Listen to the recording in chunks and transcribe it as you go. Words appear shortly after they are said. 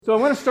So I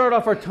want to start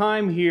off our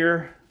time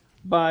here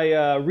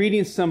by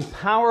reading some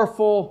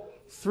powerful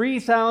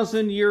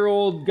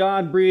 3,000-year-old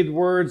God-breathed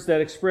words that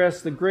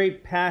express the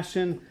great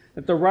passion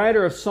that the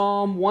writer of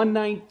Psalm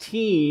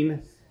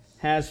 119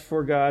 has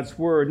for God's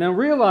Word. Now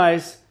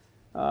realize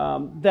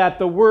that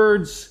the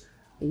words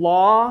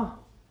law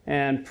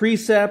and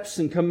precepts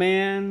and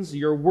commands,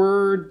 your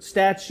word,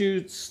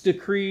 statutes,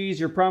 decrees,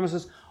 your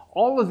promises,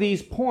 all of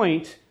these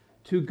point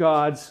to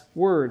God's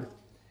Word.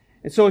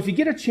 And so if you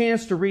get a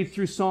chance to read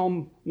through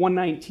Psalm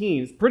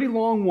 119, it's a pretty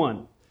long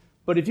one,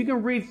 but if you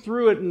can read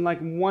through it in like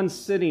one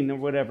sitting or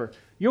whatever,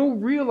 you'll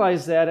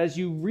realize that as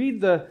you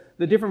read the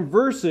different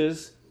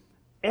verses,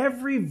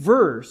 every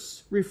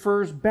verse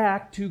refers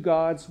back to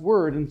God's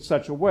Word in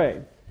such a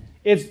way.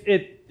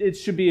 It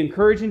should be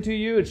encouraging to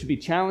you. It should be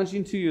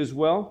challenging to you as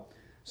well.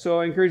 So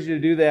I encourage you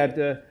to do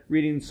that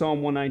reading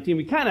Psalm 119.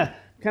 We kind of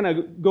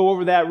go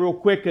over that real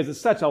quick because it's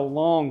such a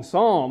long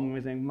psalm. We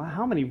think,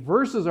 how many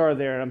verses are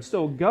there? And I'm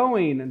still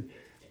going.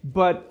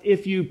 But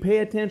if you pay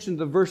attention to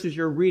the verses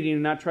you're reading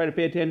and not try to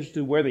pay attention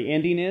to where the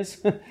ending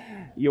is,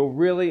 you'll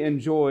really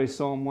enjoy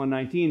Psalm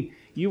 119.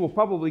 You will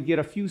probably get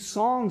a few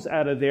songs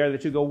out of there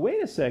that you go,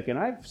 wait a second,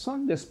 I've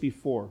sung this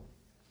before.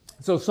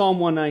 So Psalm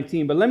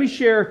 119. But let me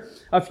share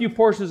a few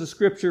portions of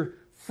Scripture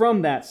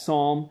from that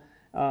psalm.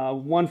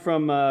 One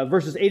from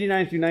verses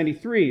 89 through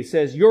 93. It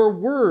says, "Your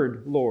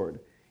word, Lord,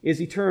 is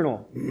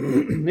eternal.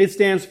 It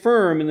stands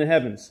firm in the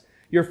heavens.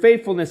 Your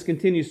faithfulness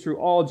continues through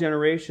all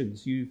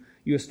generations. You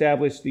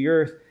established the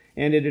earth,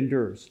 and it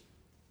endures.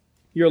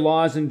 Your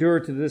laws endure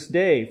to this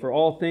day, for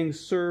all things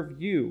serve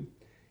you.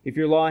 If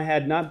your law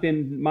had not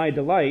been my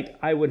delight,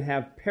 I would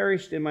have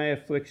perished in my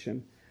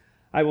affliction.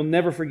 I will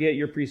never forget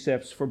your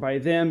precepts, for by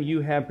them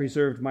you have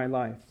preserved my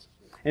life."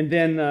 And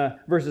then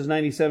verses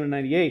 97 and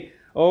 98,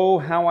 "Oh,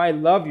 how I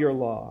love your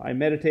law. I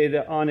meditate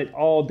on it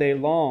all day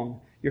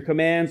long. Your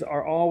commands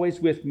are always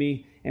with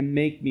me and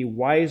make me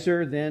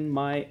wiser than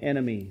my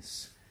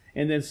enemies."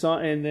 And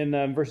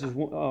then verses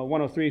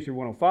 103 through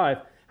 105,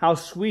 "How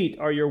sweet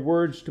are your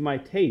words to my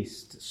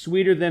taste,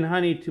 sweeter than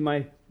honey to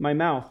my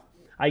mouth.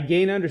 I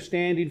gain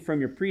understanding from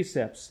your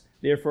precepts.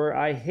 Therefore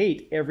I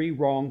hate every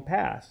wrong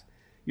path.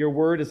 Your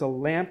word is a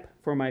lamp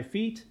for my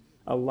feet,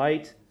 a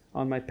light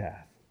on my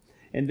path."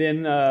 And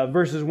then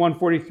verses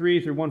 143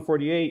 through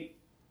 148,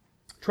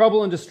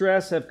 "Trouble and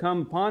distress have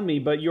come upon me,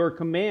 but your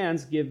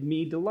commands give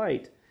me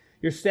delight.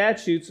 Your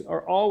statutes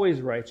are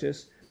always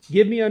righteous.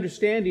 Give me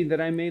understanding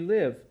that I may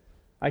live.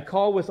 I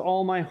call with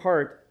all my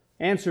heart.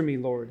 Answer me,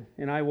 Lord,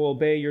 and I will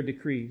obey your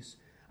decrees.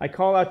 I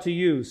call out to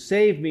you.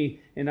 Save me,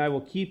 and I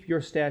will keep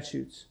your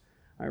statutes.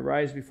 I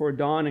rise before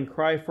dawn and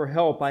cry for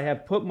help. I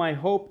have put my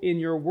hope in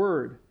your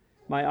word.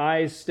 My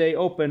eyes stay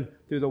open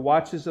through the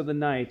watches of the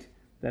night,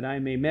 that I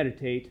may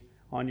meditate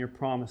on your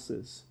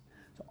promises."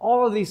 So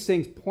all of these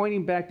things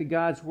pointing back to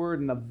God's Word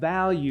and the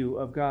value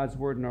of God's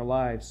Word in our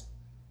lives.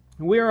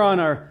 And we are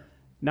on our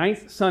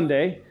 9th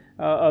Sunday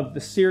of the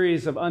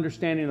series of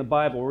understanding the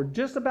Bible. We're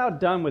just about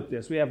done with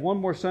this. We have one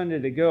more Sunday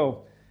to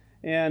go.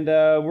 And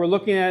we're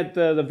looking at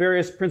the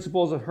various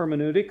principles of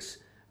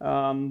hermeneutics,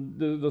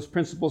 those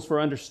principles for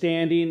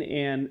understanding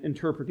and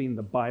interpreting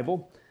the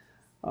Bible.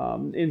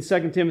 In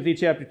 2 Timothy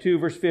chapter 2,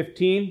 verse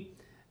 15,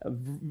 a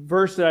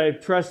verse that I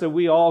trust that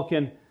we all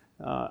can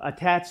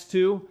attach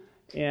to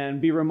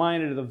and be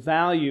reminded of the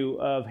value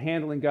of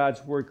handling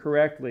God's Word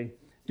correctly.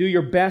 "Do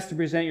your best to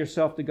present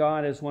yourself to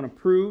God as one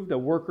approved, a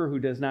worker who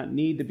does not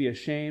need to be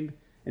ashamed,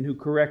 and who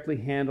correctly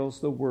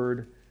handles the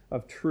word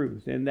of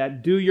truth." And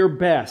that do your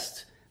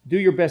best,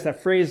 that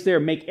phrase there,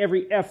 make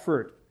every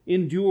effort,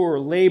 endure,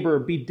 labor,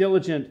 be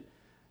diligent,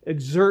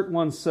 exert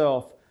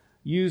oneself,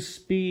 use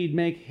speed,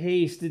 make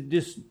haste.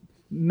 Just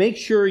make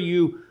sure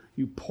you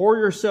pour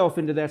yourself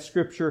into that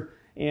Scripture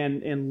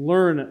and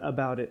learn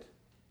about it.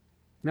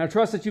 Now, I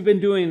trust that you've been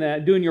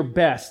doing your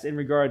best in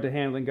regard to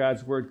handling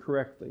God's Word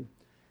correctly.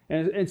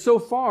 And so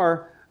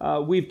far,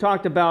 we've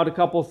talked about a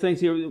couple of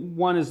things here.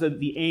 One is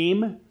the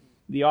aim,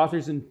 the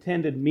author's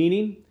intended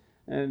meaning,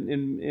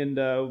 and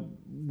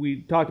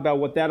we talked about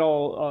what that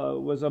all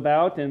was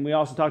about. And we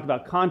also talked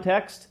about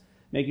context,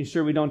 making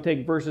sure we don't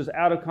take verses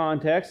out of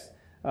context.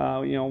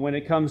 When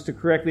it comes to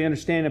correctly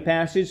understanding a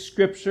passage,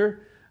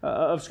 Scripture,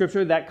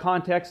 that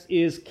context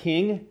is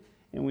king.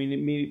 And we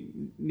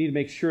need to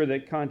make sure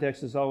that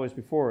context is always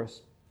before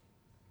us.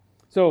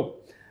 So,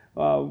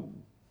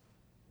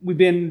 we've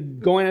been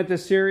going at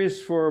this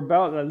series for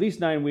about at least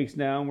 9 weeks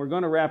now, and we're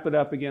going to wrap it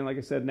up again, like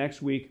I said,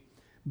 next week,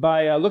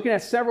 by looking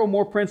at several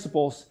more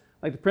principles,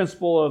 like the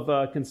principle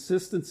of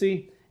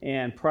consistency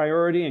and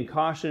priority and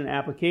caution and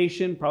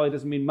application. Probably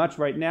doesn't mean much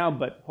right now,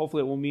 but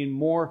hopefully it will mean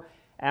more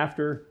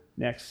after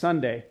next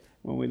Sunday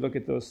when we look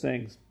at those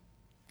things.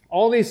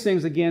 All these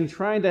things, again,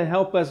 trying to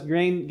help us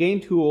gain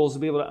tools to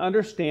be able to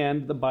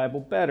understand the Bible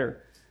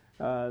better.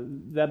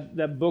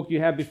 That book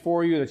you have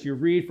before you that you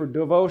read for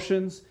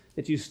devotions,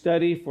 that you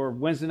study for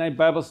Wednesday night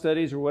Bible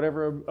studies or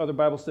whatever other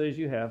Bible studies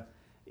you have,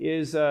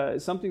 is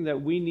something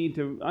that we need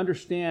to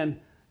understand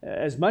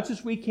as much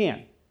as we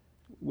can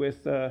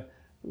with the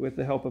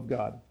help of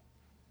God.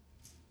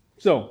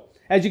 So,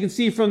 As you can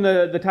see from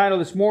the title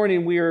this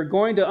morning, we are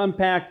going to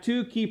unpack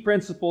two key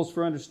principles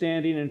for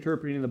understanding and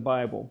interpreting the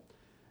Bible.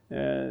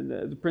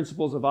 The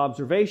principles of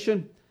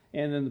observation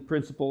and then the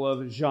principle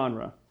of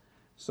genre.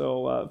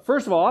 So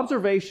first of all,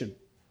 observation.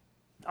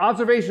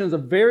 Observation is a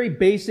very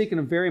basic and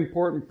a very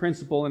important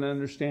principle in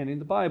understanding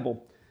the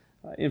Bible.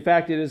 In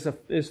fact, it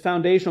is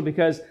foundational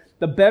because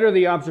the better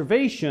the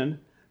observation,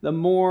 the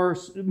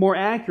more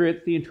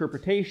accurate the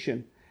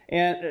interpretation.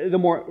 And the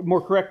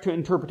more correct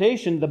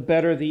interpretation, the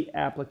better the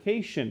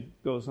application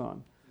goes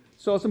on.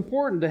 So it's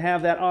important to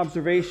have that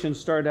observation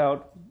start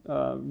out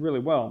really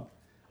well.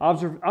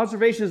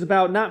 Observation is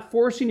about not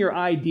forcing your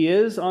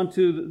ideas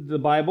onto the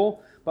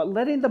Bible, but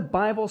letting the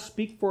Bible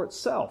speak for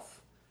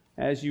itself.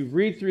 As you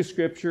read through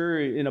Scripture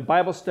in a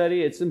Bible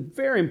study, it's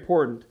very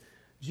important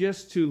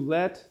just to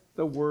let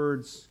the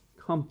words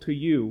come to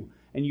you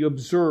and you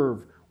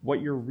observe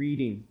what you're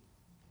reading.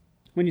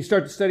 When you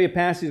start to study a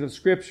passage of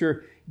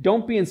Scripture,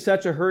 don't be in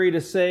such a hurry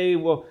to say,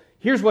 well,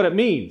 here's what it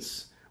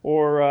means,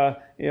 or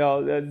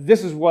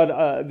this is what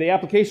the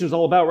application is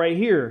all about right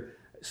here.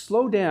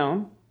 Slow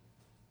down,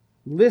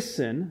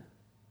 listen,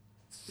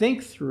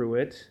 think through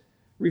it,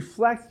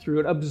 reflect through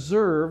it,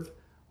 observe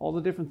all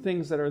the different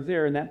things that are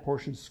there in that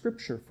portion of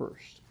Scripture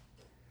first.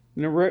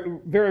 In a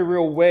very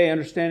real way,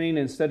 understanding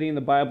and studying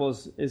the Bible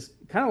is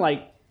kind of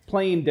like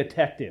playing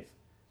detective.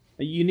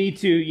 You need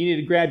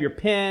to grab your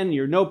pen,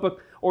 your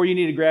notebook, or you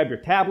need to grab your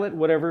tablet,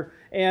 whatever,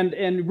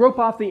 and rope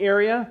off the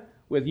area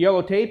with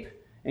yellow tape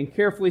and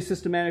carefully,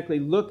 systematically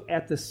look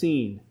at the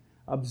scene.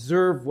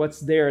 Observe what's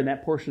there in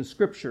that portion of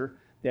Scripture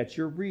that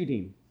you're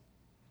reading.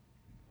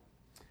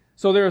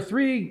 So there are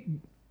three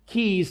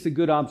keys to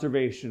good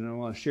observation, and I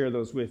want to share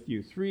those with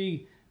you.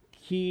 Three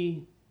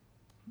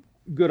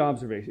good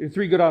observations,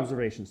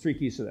 three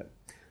keys to that.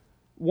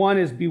 One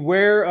is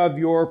beware of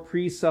your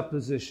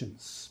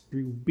presuppositions.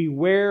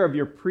 Beware of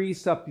your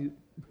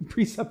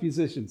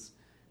presuppositions.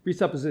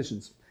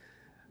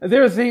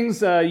 There are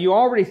things you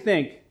already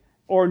think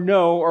or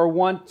know or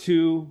want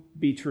to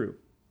be true.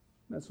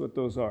 That's what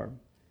those are.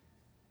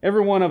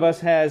 Every one of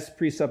us has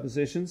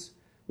presuppositions.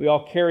 We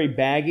all carry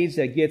baggage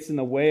that gets in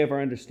the way of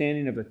our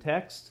understanding of the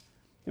text.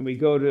 And we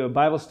go to a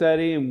Bible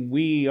study and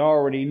we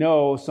already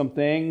know some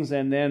things,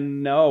 and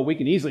then, we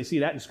can easily see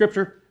that in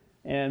Scripture,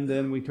 and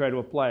then we try to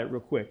apply it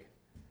real quick.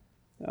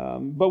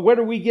 But where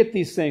do we get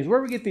these things? Where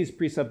do we get these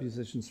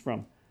presuppositions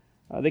from?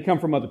 They come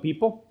from other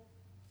people.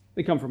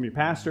 They come from your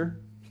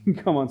pastor. You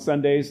come on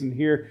Sundays and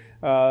hear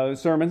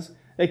sermons.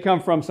 They come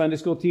from Sunday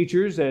school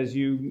teachers as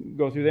you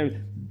go through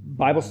them.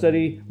 Bible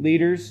study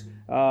leaders.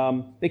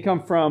 They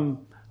come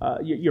from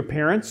your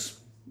parents,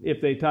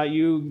 if they taught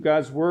you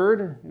God's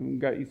Word and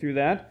got you through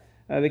that.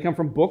 They come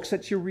from books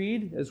that you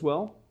read as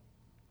well.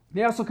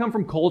 They also come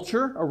from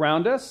culture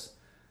around us,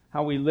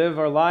 how we live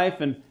our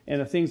life and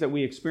the things that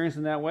we experience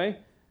in that way.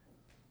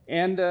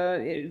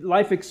 And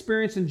life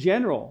experience in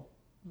general,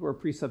 where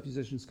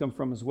presuppositions come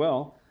from as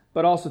well.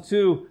 But also,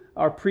 too,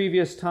 our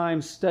previous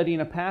time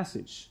studying a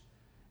passage.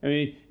 I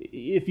mean,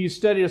 if you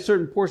studied a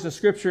certain portion of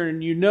Scripture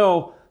and you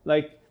know,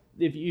 like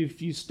if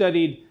you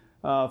studied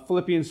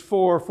Philippians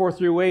 4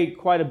 through 8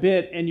 quite a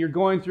bit, and you're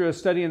going through a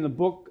study in the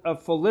book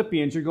of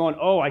Philippians, you're going,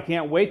 I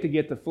can't wait to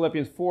get to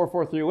Philippians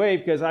 4 through 8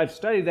 because I've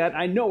studied that.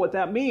 I know what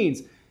that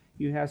means.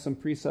 You have some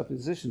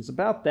presuppositions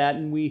about that,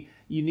 and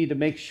you need to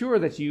make sure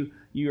that you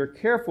are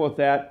careful with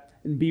that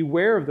and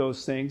beware of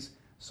those things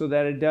so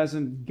that it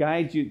doesn't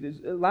guide you.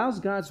 It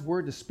allows God's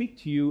Word to speak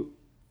to you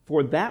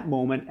for that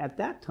moment at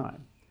that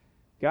time.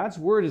 God's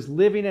Word is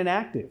living and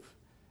active.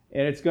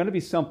 And it's going to be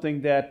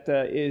something that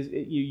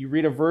you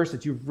read a verse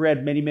that you've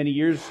read many, many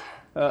years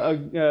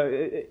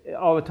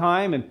all the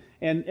time,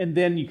 and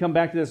then you come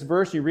back to this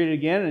verse, you read it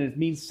again, and it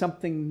means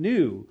something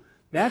new.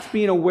 That's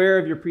being aware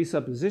of your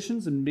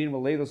presuppositions and being able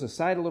to lay those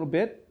aside a little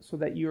bit so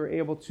that you are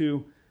able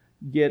to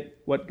get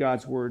what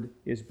God's Word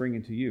is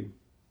bringing to you.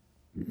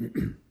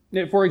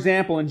 For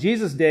example, in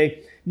Jesus'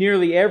 day,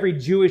 nearly every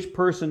Jewish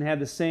person had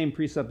the same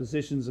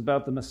presuppositions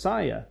about the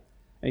Messiah.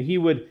 And he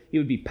would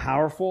be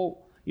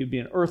powerful. He would be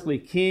an earthly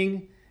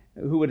king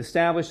who would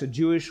establish a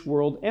Jewish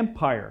world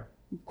empire.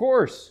 Of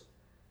course,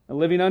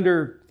 living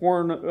under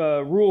foreign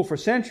rule for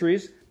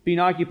centuries, being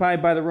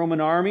occupied by the Roman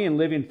army and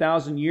living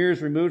 1,000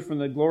 years removed from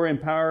the glory and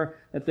power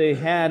that they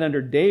had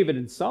under David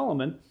and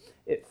Solomon,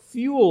 it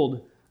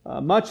fueled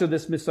much of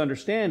this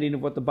misunderstanding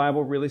of what the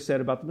Bible really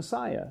said about the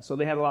Messiah. So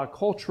they had a lot of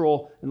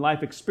cultural and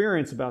life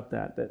experience about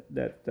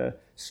that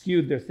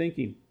skewed their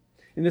thinking.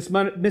 And this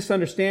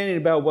misunderstanding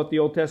about what the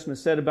Old Testament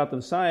said about the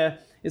Messiah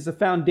is the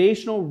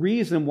foundational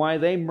reason why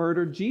they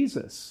murdered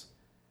Jesus.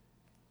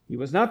 He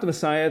was not the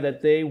Messiah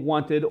that they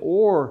wanted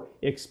or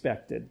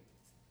expected.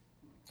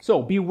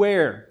 So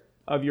beware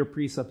of your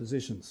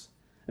presuppositions.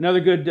 Another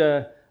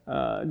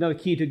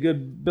key to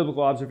good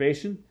biblical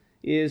observation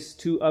is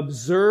to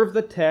observe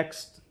the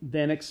text,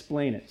 then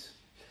explain it.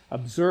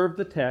 Observe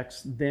the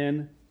text,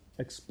 then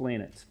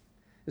explain it.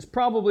 It's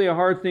probably a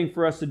hard thing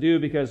for us to do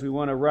because we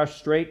want to rush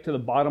straight to the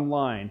bottom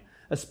line.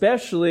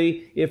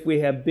 especially if we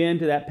have been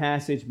to that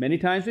passage many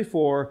times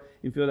before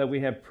and feel that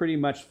we have pretty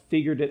much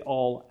figured it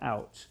all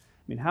out.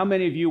 I mean, how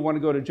many of you want to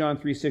go to John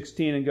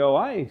 3:16 and go,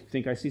 I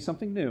think I see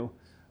something new?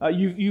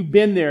 You've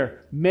been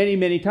there many,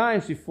 many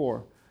times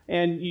before,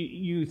 and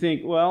you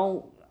think,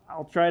 well,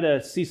 I'll try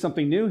to see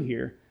something new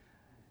here.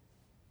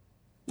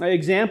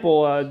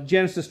 Example,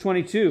 Genesis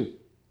 22,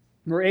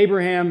 where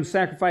Abraham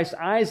sacrificed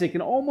Isaac,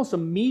 and almost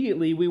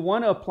immediately we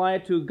want to apply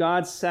it to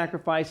God's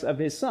sacrifice of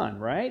his son,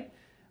 right?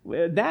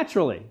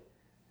 Naturally.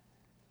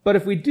 But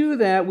if we do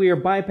that, we are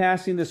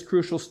bypassing this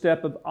crucial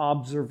step of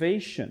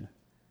observation,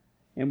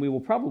 and we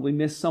will probably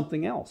miss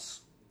something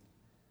else.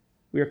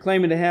 We are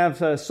claiming to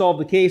have solved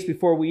the case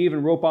before we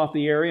even rope off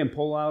the area and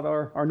pull out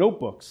our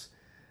notebooks.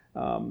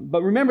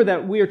 But remember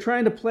that we are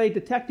trying to play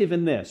detective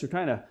in this. We're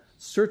trying to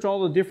search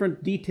all the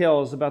different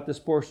details about this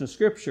portion of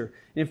Scripture.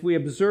 And if we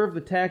observe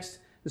the text,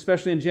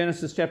 especially in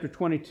Genesis chapter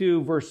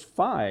 22, verse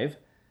 5,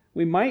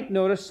 we might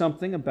notice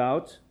something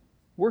about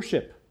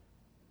worship.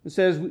 It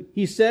says,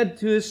 he said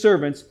to his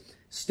servants,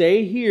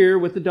 stay here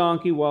with the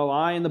donkey while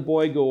I and the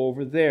boy go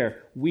over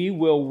there. We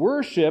will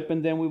worship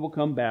and then we will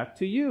come back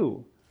to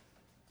you.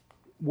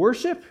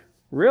 Worship?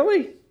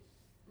 Really?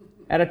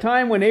 At a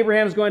time when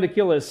Abraham was going to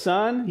kill his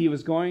son, he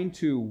was going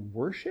to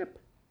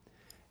worship?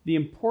 The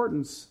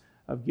importance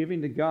of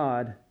giving to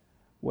God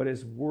what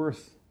is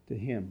worth to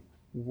him,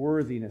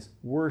 worthiness,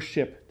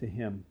 worship to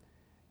him.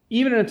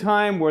 Even in a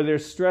time where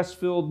there's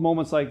stress-filled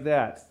moments like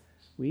that,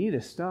 we need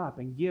to stop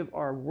and give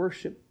our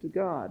worship to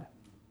God.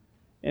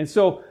 And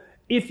so,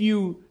 if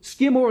you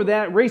skim over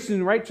that,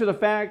 racing right to the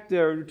fact,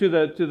 or to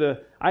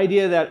the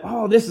idea that,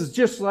 oh, this is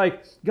just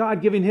like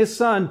God giving his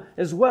son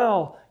as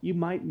well, you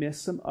might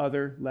miss some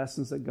other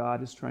lessons that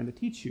God is trying to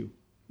teach you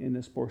in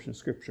this portion of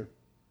Scripture.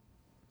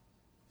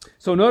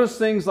 So noticing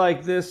things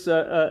like this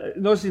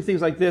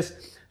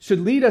should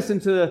lead us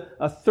into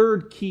a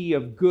third key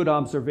of good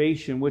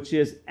observation, which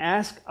is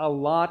ask a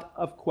lot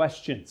of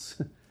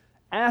questions.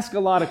 Ask a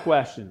lot of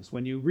questions.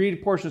 When you read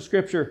a portion of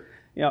Scripture,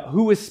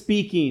 who is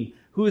speaking?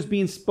 Who is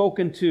being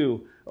spoken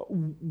to?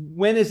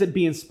 When is it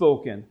being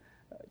spoken?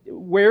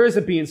 Where is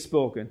it being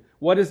spoken?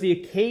 What is the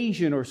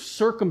occasion or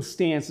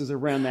circumstances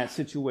around that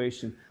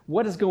situation?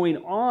 What is going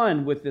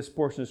on with this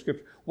portion of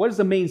Scripture? What is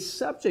the main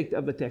subject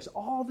of the text?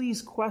 All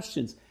these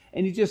questions.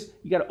 And you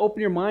got to open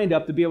your mind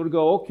up to be able to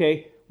go,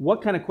 okay,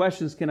 what kind of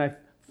questions can I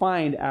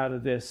find out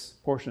of this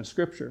portion of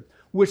Scripture?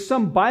 Which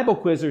some Bible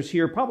quizzers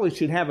here probably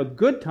should have a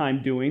good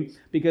time doing,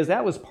 because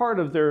that was part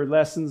of their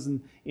lessons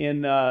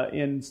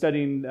in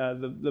studying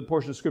the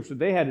portion of Scripture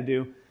they had to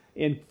do,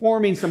 in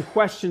forming some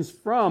questions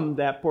from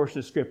that portion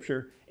of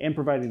Scripture and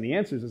providing the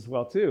answers as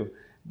well too.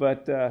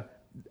 But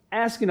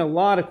asking a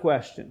lot of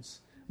questions.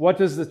 What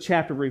does the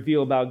chapter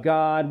reveal about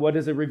God? What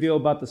does it reveal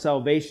about the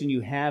salvation you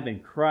have in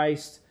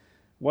Christ?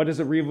 What does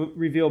it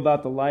reveal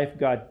about the life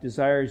God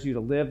desires you to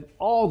live?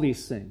 All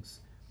these things.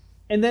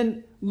 And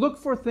then look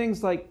for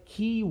things like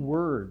key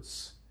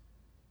words.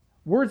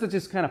 Words that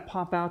just kind of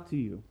pop out to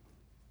you.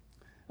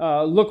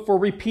 Look for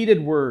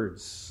repeated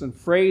words and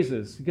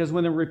phrases, because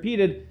when they're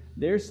repeated,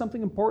 there's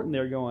something important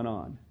there going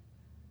on.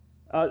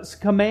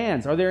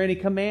 Commands. Are there any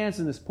commands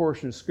in this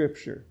portion of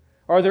Scripture?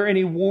 Are there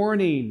any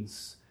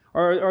warnings?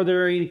 Are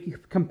there any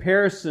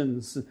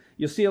comparisons?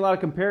 You'll see a lot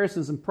of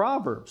comparisons in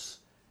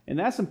Proverbs, and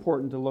that's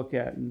important to look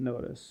at and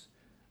notice.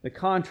 The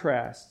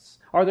contrasts.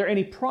 Are there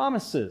any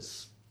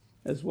promises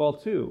as well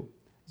too?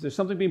 Is there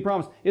something being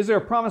promised? Is there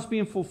a promise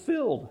being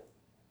fulfilled?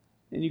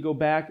 And you go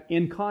back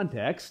in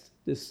context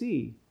to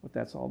see what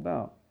that's all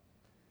about.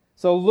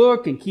 So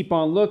look and keep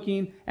on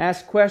looking.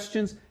 Ask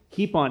questions.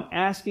 Keep on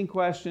asking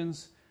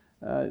questions.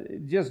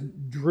 Just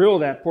drill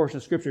that portion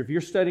of Scripture. If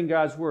you're studying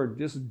God's Word,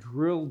 just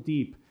drill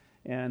deep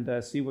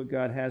and see what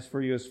God has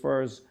for you as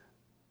far as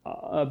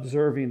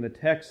observing the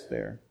text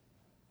there.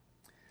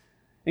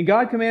 And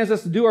God commands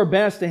us to do our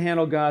best to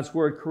handle God's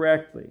Word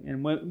correctly.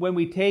 And when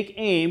we take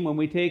aim, when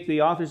we take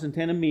the author's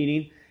intended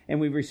meaning, and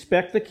we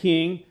respect the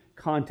king,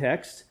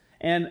 context,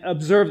 and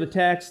observe the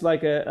text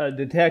like a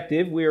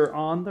detective, we are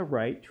on the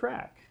right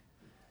track.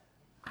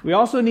 We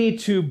also need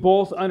to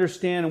both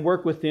understand and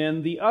work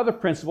within the other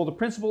principle, the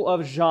principle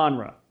of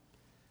genre.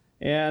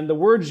 And the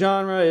word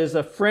genre is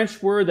a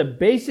French word that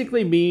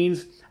basically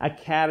means a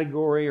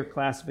category or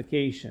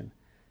classification.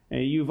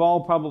 And you've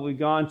all probably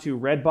gone to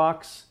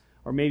Redbox,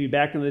 or maybe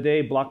back in the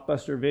day,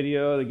 Blockbuster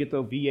Video, they get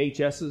those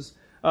VHSs.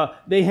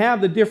 They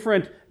have the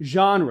different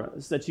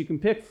genres that you can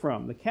pick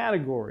from, the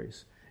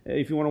categories.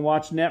 If you want to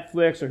watch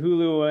Netflix or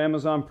Hulu or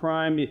Amazon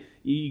Prime,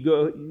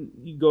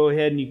 you go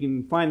ahead and you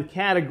can find the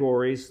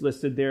categories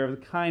listed there of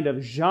the kind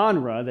of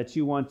genre that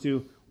you want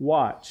to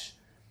watch.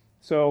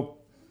 So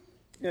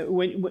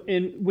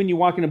when you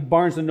walk into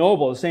Barnes &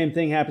 Noble, the same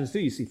thing happens too.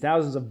 You see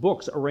thousands of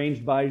books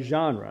arranged by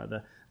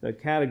genre, the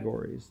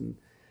categories.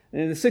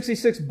 And the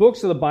 66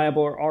 books of the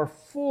Bible are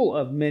full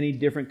of many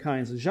different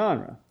kinds of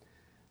genre.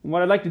 And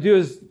what I'd like to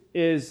do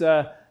is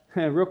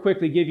real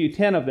quickly give you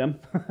 10 of them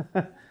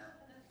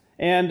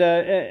and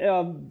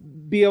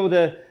be able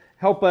to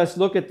help us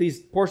look at these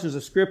portions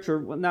of Scripture.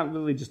 Well, not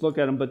really just look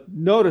at them, but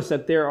notice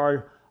that there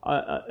are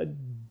a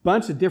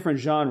bunch of different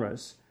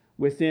genres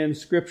within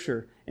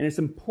Scripture. And it's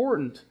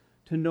important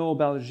to know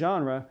about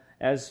genre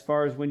as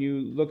far as when you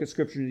look at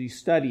Scripture and you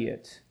study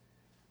it.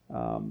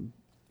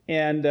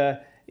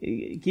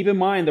 Keep in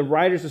mind, the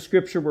writers of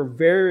Scripture were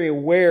very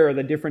aware of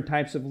the different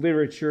types of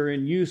literature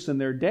in use in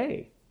their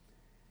day.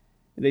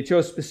 They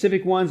chose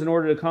specific ones in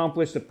order to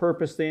accomplish the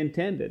purpose they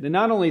intended. And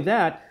not only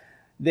that,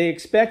 they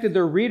expected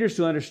their readers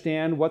to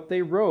understand what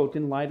they wrote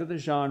in light of the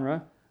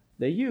genre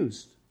they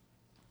used.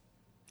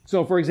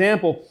 So, for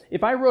example,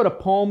 if I wrote a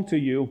poem to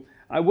you,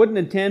 I wouldn't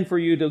intend for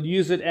you to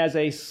use it as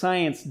a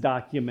science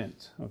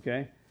document,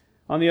 okay?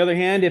 On the other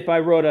hand, if I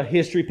wrote a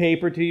history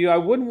paper to you, I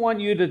wouldn't want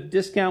you to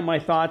discount my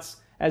thoughts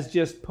as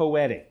just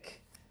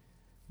poetic.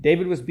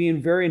 David was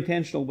being very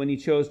intentional when he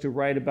chose to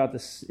write about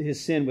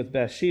his sin with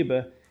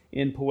Bathsheba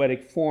in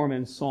poetic form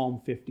in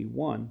Psalm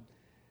 51.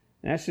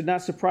 And that should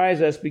not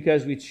surprise us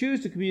because we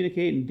choose to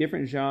communicate in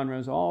different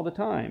genres all the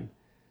time.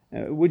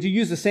 Would you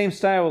use the same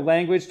style of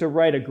language to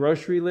write a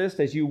grocery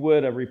list as you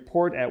would a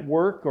report at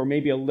work, or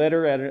maybe a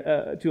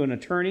letter to an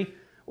attorney,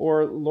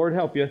 or, Lord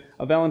help you,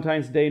 a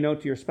Valentine's Day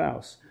note to your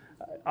spouse?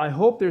 I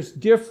hope there's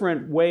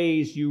different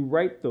ways you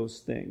write those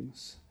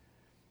things.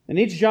 And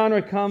each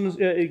genre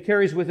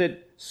carries with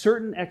it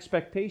certain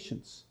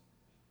expectations.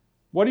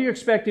 What are you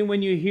expecting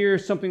when you hear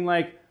something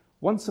like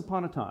Once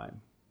Upon a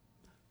Time?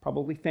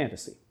 Probably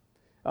fantasy.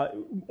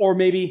 Or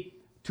maybe,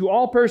 to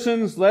all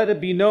persons, let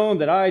it be known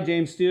that I,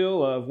 James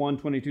Steele of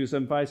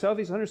 12275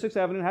 Southeast 106th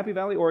Avenue, Happy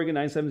Valley, Oregon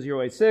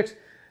 97086,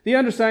 the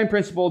undersigned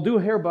principal, do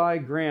hereby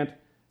grant,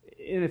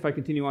 and if I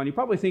continue on, you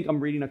probably think I'm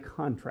reading a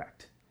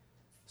contract.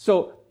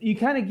 So you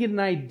kind of get an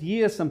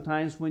idea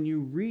sometimes when you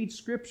read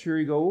Scripture,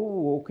 you go,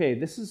 oh, okay,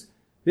 this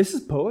is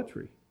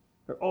poetry.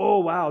 Or, oh,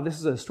 wow, this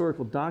is a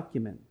historical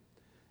document.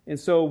 And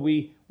so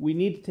we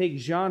need to take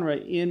genre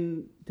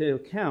into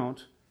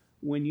account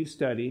when you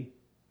study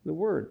the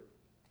Word.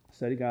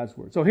 Study God's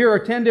Word. So here are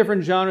 10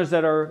 different genres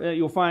that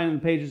you'll find in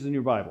pages in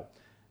your Bible.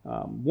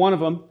 One of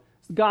them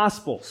is the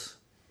Gospels.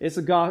 It's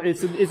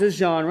a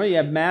genre. You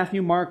have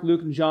Matthew, Mark,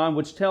 Luke, and John,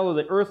 which tell of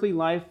the earthly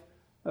life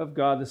of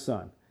God the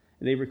Son.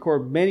 And they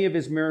record many of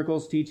his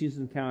miracles, teachings,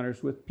 and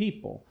encounters with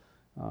people.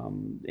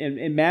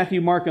 And Matthew,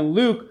 Mark, and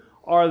Luke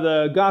are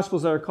the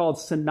Gospels that are called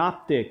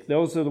synoptic.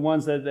 Those are the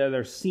ones that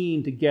are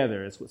seen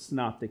together. That's what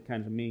synoptic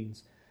kind of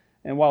means.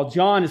 And while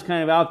John is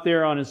kind of out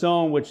there on his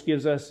own, which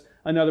gives us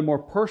another more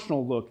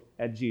personal look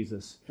at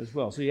Jesus as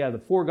well. So you have the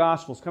four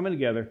Gospels coming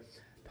together,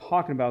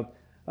 talking about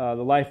the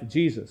life of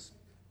Jesus.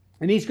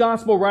 And each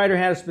Gospel writer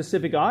had a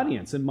specific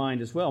audience in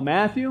mind as well.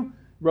 Matthew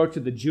wrote to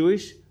the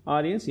Jewish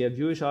audience. He had a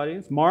Jewish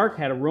audience. Mark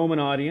had a Roman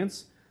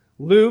audience.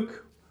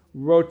 Luke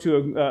wrote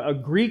to a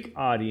Greek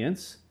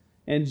audience.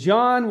 And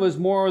John was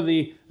more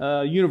the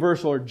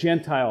universal or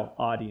Gentile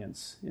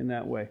audience in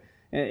that way.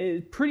 And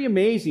it's pretty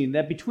amazing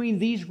that between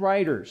these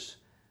writers,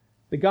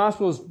 the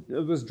gospel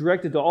was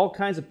directed to all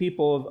kinds of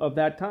people of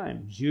that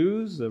time.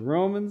 Jews, the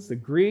Romans, the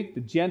Greek,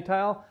 the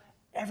Gentile.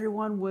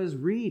 Everyone was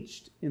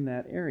reached in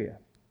that area.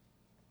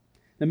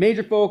 The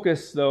major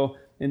focus, though,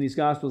 in these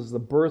gospels is the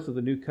birth of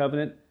the new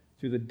covenant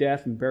through the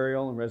death and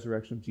burial and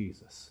resurrection of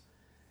Jesus.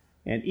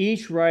 And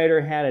each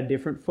writer had a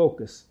different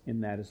focus in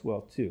that as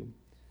well, too.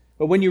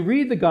 But when you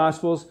read the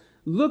Gospels,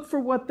 look for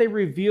what they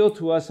reveal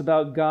to us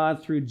about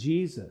God through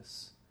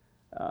Jesus.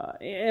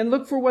 And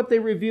look for what they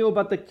reveal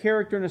about the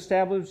character and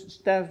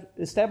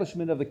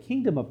establishment of the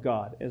kingdom of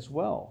God as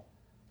well.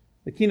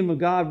 The kingdom of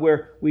God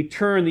where we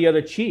turn the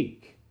other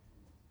cheek.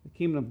 The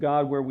kingdom of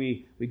God where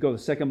we go the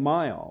second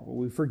mile,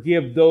 where we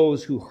forgive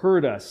those who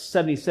hurt us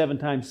 77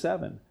 times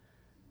 7.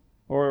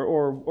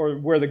 Or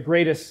where the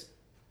greatest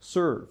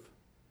serve.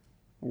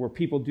 Or where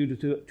people do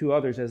to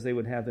others as they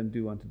would have them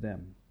do unto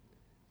them.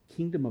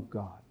 Kingdom of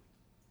God.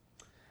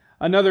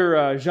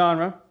 Another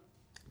genre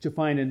that you'll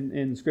find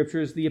in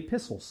Scripture is the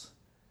epistles.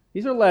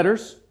 These are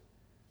letters.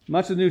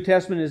 Much of the New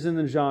Testament is in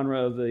the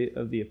genre of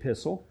the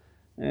epistle.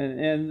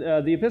 And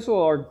the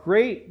epistle are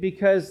great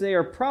because they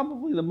are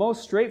probably the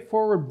most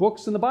straightforward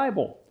books in the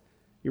Bible.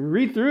 You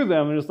read through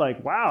them and it's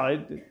like, wow,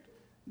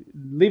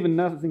 leaving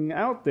nothing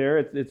out there.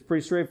 It's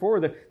pretty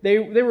straightforward. They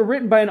were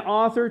written by an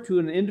author to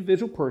an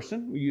individual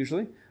person,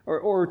 usually,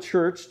 or a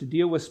church to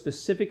deal with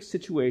specific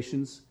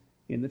situations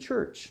in the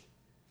church.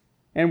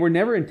 And were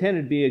never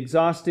intended to be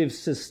exhaustive,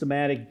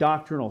 systematic,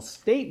 doctrinal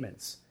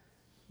statements.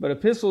 But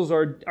epistles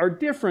are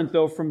different,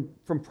 though,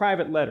 from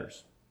private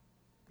letters,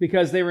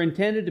 because they were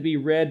intended to be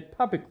read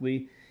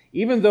publicly,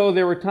 even though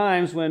there were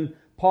times when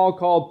Paul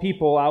called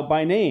people out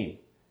by name.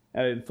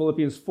 In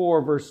Philippians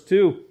 4, verse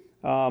 2,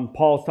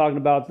 Paul's talking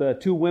about the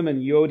two women,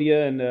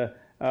 Euodia and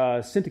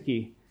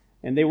Syntyche,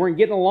 and they weren't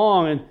getting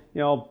along,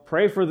 and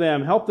pray for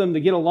them, help them to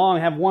get along,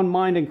 have one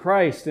mind in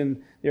Christ,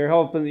 and they're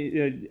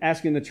helping,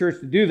 asking the church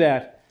to do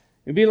that.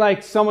 It'd be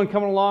like someone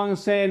coming along and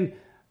saying,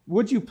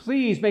 would you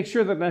please make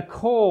sure that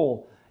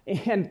Nicole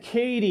and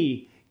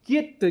Katie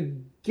get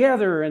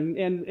together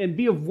and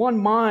be of one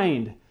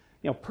mind.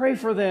 Pray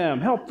for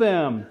them, help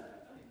them.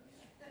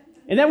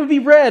 And that would be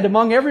read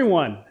among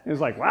everyone.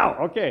 It's like, wow,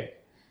 okay.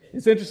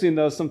 It's interesting,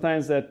 though,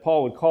 sometimes that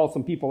Paul would call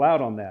some people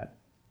out on that.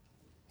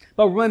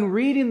 But when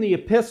reading the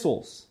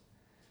epistles,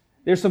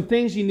 there's some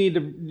things you need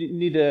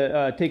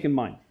to take in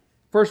mind.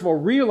 First of all,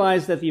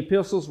 realize that the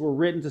epistles were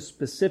written to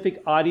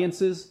specific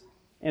audiences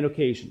and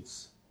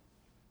occasions.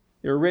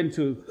 They were written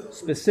to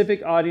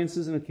specific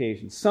audiences and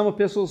occasions. Some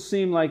epistles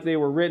seem like they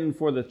were written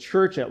for the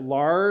church at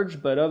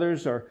large, but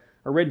others are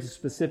written to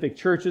specific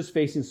churches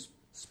facing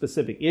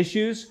specific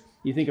issues.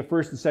 You think of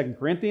 1st and 2nd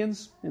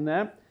Corinthians in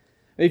that.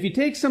 If you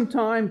take some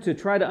time to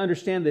try to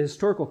understand the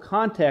historical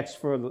context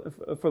for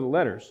the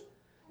letters,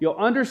 you'll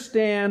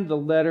understand the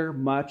letter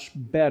much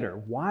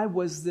better. Why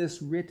was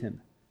this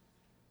written?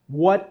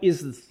 What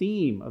is the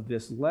theme of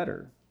this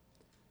letter?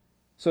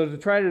 So to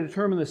try to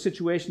determine the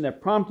situation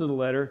that prompted the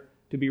letter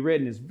to be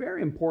written is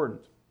very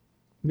important.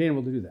 Being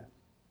able to do that.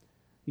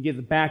 You get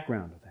the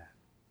background of that.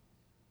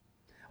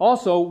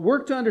 Also,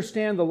 work to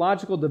understand the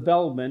logical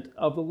development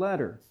of the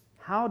letter.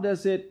 How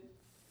does it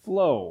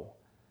flow?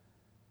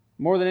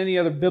 More than any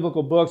other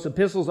biblical books,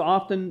 epistles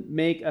often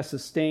make a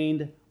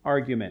sustained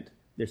argument.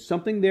 There's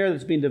something there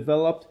that's being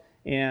developed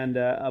and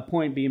a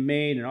point being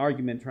made, an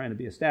argument trying to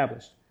be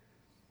established.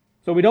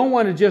 So we don't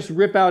want to just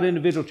rip out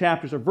individual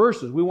chapters or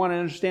verses. We want to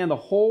understand the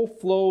whole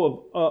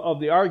flow of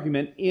the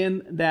argument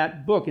in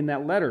that book, in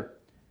that letter.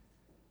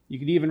 You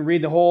could even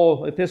read the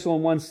whole epistle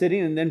in one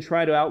sitting and then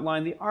try to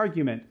outline the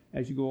argument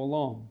as you go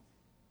along.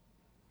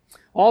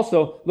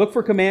 Also, look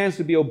for commands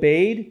to be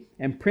obeyed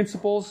and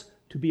principles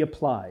to be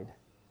applied.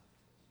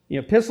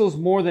 Epistles,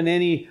 more than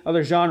any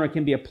other genre,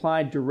 can be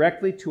applied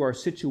directly to our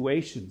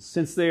situations.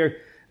 Since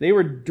they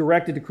were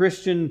directed to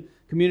Christian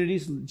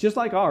communities just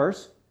like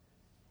ours,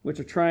 which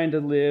are trying to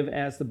live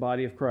as the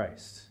body of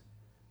Christ.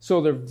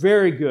 So they're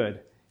very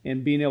good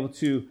in being able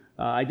to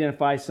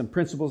identify some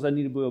principles that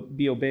need to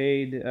be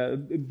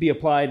obeyed, be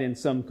applied, and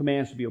some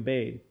commands to be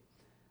obeyed.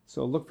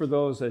 So look for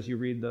those as you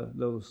read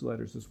those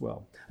letters as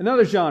well.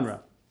 Another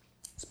genre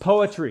is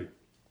poetry.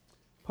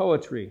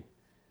 Poetry.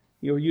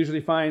 You'll usually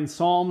find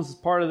Psalms as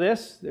part of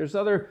this. There's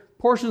other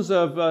portions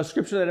of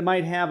Scripture that it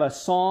might have a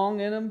song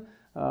in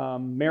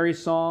them.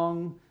 Mary's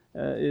song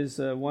is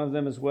one of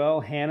them as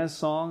well. Hannah's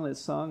song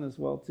that's sung as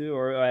well too,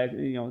 or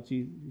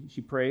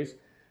she prays.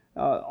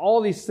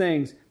 All these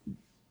things,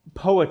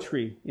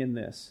 poetry in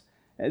this.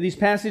 These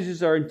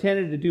passages are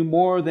intended to do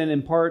more than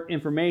impart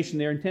information.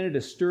 They're intended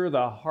to stir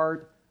the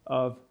heart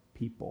of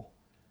people.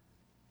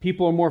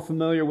 People are more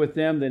familiar with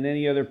them than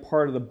any other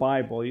part of the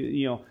Bible.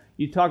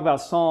 You talk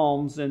about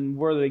Psalms, and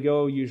where do they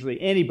go? Usually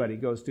anybody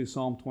goes to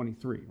Psalm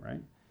 23, right?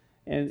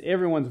 And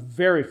everyone's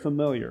very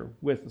familiar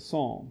with the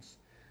Psalms.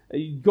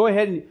 Go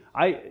ahead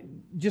and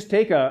just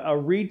take a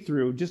read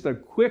through, just a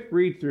quick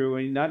read through,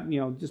 and not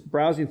just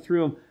browsing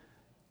through them.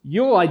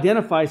 You'll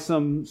identify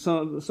some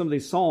of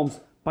these Psalms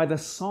by the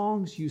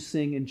songs you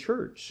sing in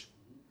church.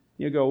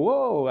 You go,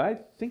 whoa, I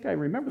think I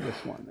remember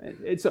this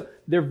one.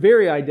 They're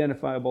very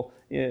identifiable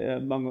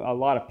among a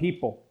lot of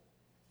people.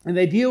 And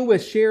they deal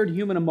with shared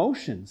human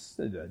emotions,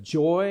 the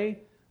joy,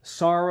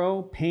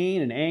 sorrow,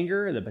 pain, and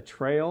anger, the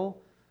betrayal,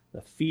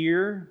 the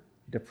fear,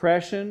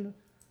 depression,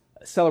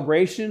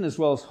 celebration, as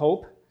well as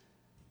hope.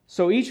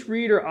 So each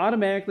reader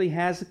automatically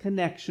has a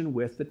connection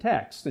with the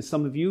text. And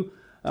some of you,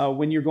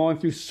 when you're going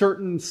through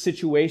certain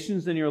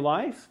situations in your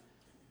life,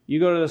 you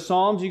go to the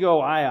Psalms, you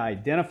go, I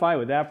identify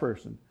with that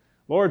person.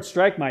 Lord,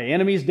 strike my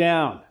enemies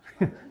down.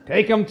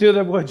 Take them to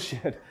the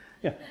woodshed.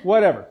 Yeah,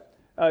 whatever.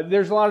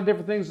 There's a lot of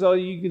different things, though,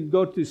 you can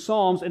go to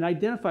Psalms and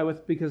identify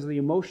with because of the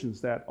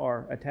emotions that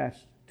are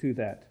attached to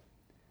that.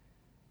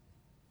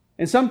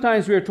 And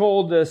sometimes we are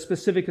told the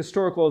specific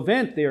historical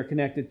event they are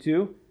connected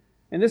to,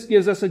 and this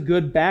gives us a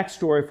good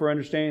backstory for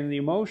understanding the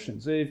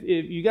emotions. If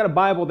you got a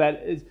Bible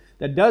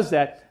that does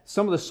that,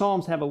 some of the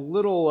Psalms have a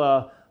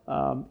little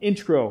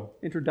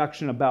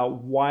introduction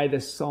about why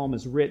this Psalm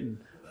is written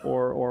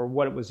or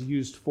what it was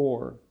used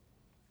for.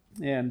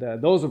 And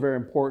those are very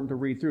important to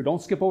read through.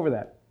 Don't skip over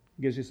that.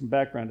 It gives you some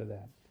background to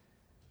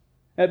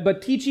that.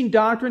 But teaching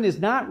doctrine is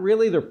not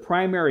really their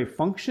primary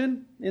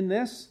function in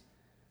this.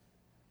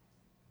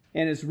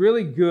 And it's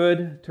really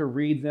good to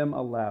read them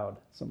aloud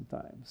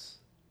sometimes.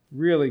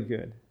 Really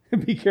good.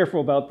 Be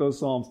careful about those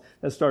Psalms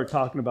that start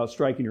talking about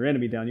striking your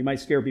enemy down. You might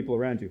scare people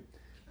around you.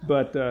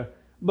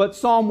 But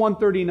Psalm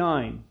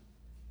 139,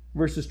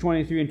 verses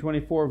 23 and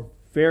 24,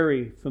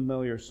 very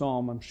familiar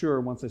psalm. I'm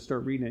sure once I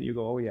start reading it, you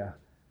go, oh yeah.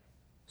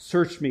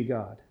 Search me,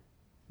 God.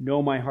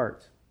 Know my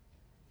heart.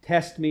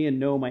 Test me and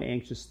know my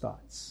anxious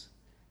thoughts.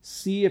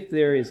 See if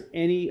there is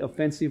any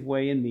offensive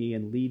way in me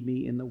and lead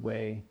me in the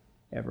way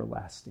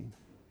everlasting.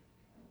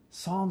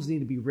 Psalms need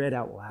to be read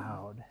out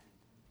loud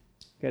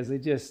because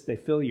they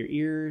fill your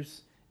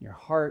ears, your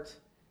heart,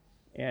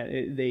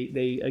 and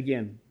they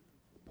again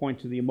point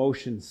to the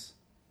emotions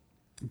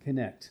and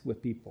connect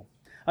with people.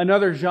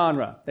 Another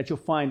genre that you'll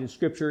find in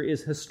Scripture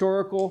is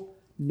historical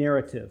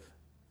narrative.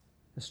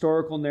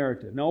 Historical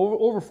narrative. Now,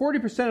 over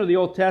 40% of the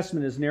Old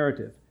Testament is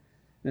narrative.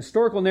 An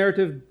historical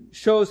narrative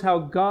shows how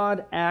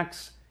God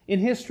acts in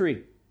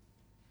history.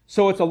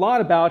 So it's a lot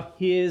about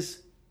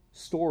His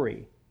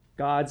story,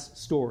 God's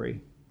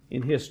story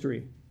in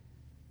history.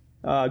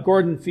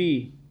 Gordon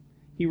Fee,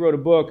 he wrote a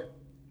book,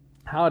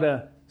 How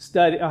to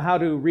study how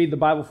to read the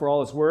Bible for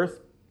all it's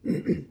worth.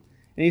 And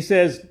he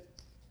says,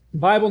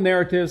 Bible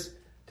narratives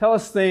tell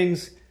us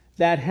things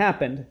that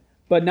happened,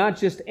 but not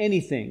just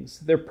any things.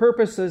 Their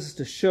purpose is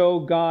to show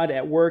God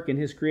at work in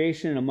His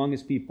creation and among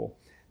His people.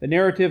 The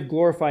narrative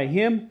glorify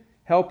Him,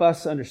 help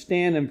us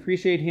understand and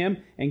appreciate Him,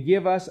 and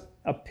give us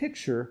a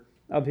picture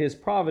of His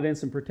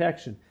providence and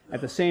protection.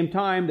 At the same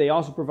time, they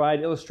also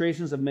provide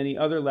illustrations of many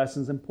other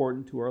lessons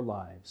important to our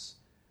lives.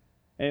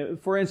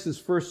 For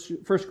instance,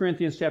 1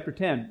 Corinthians chapter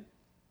 10,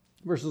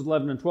 verses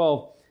 11 and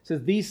 12,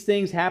 says, These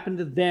things happened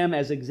to them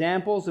as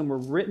examples and were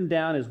written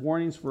down as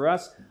warnings for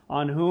us,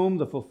 on whom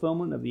the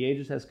fulfillment of the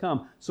ages has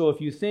come. So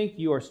if you think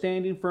you are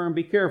standing firm,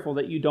 be careful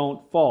that you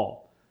don't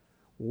fall.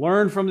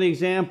 Learn from the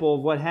example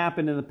of what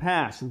happened in the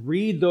past.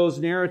 Read those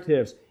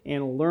narratives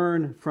and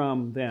learn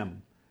from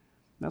them.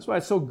 That's why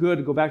it's so good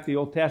to go back to the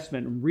Old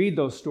Testament and read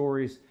those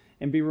stories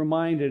and be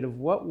reminded of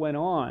what went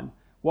on,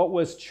 what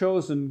was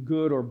chosen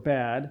good or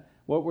bad,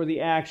 what were the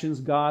actions,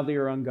 godly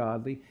or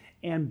ungodly,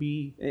 and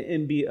be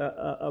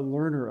a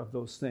learner of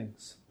those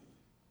things.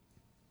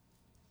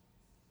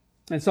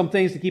 And some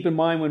things to keep in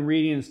mind when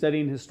reading and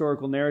studying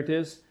historical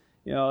narratives.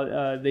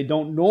 They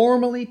don't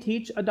normally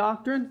teach a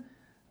doctrine.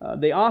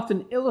 They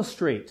often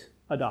illustrate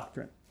a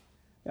doctrine.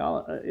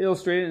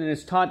 Illustrate it, and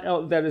it's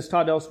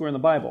taught elsewhere in the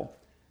Bible.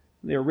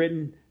 They're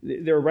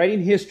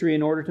writing history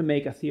in order to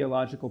make a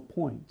theological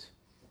point.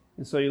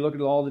 And so you look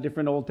at all the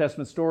different Old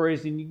Testament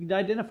stories and you can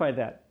identify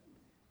that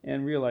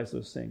and realize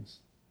those things.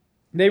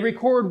 They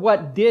record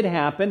what did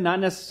happen,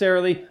 not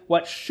necessarily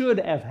what should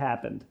have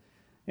happened.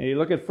 And you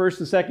look at 1st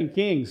and 2nd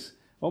Kings.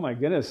 Oh my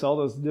goodness, all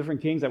those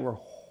different kings that were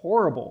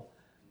horrible.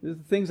 The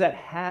things that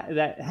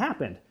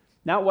happened,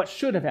 not what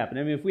should have happened.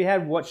 I mean, if we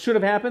had what should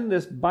have happened,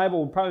 this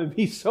Bible would probably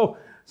be so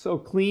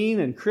clean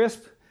and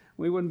crisp,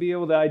 we wouldn't be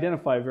able to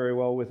identify very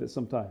well with it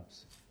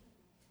sometimes.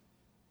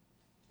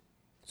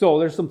 So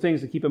there's some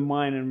things to keep in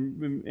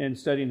mind in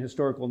studying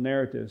historical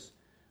narratives.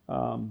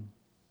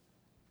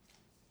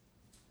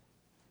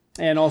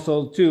 And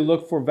also to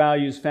look for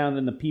values found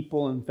in the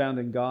people and found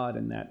in God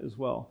in that as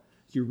well.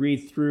 As you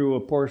read through a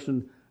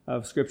portion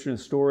of Scripture and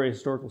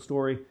historical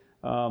story,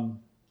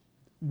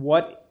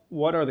 what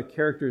are the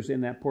characters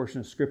in that portion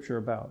of Scripture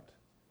about?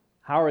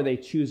 How are they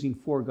choosing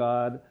for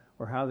God,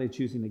 or how are they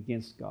choosing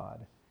against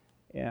God?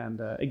 And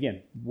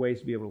again,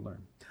 ways to be able to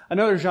learn.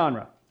 Another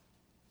genre,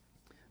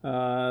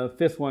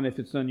 fifth one, if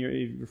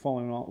you're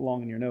following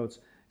along in your notes,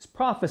 is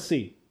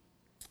prophecy.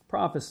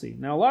 Prophecy.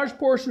 Now, a large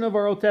portion of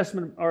our Old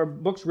Testament are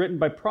books written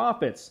by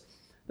prophets,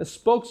 the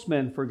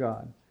spokesmen for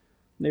God.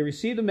 They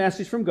received a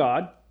message from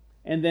God,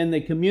 and then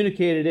they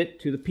communicated it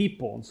to the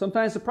people. And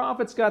sometimes the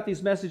prophets got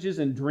these messages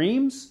in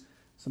dreams.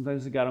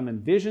 Sometimes they got them in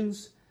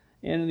visions.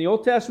 And in the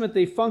Old Testament,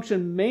 they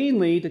functioned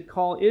mainly to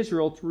call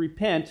Israel to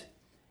repent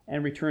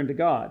and return to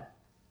God.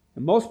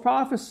 And most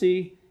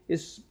prophecy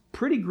is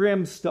pretty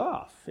grim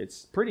stuff.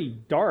 It's pretty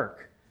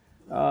dark.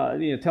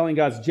 Telling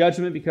God's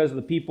judgment because of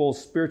the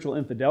people's spiritual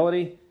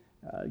infidelity.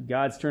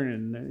 God's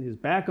turning His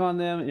back on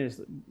them.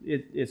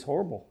 It's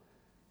horrible.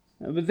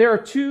 But there are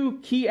two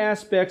key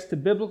aspects to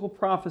biblical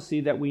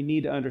prophecy that we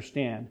need to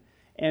understand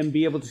and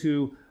be able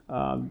to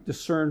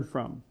discern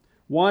from.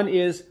 One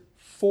is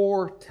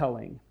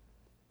foretelling.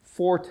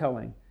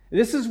 Foretelling.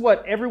 This is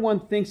what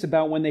everyone thinks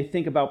about when they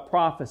think about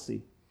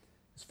prophecy.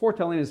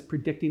 Foretelling is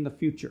predicting the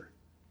future.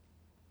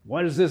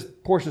 What does this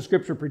portion of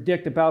Scripture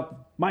predict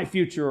about my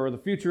future or the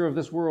future of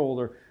this world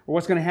or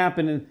what's going to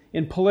happen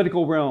in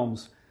political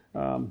realms?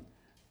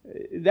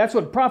 That's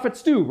what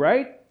prophets do,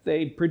 right?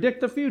 They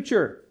predict the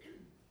future.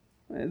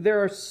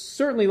 There are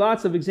certainly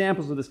lots of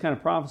examples of this kind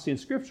of prophecy in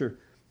Scripture.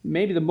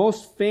 Maybe the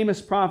most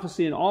famous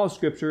prophecy in all of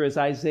Scripture is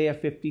Isaiah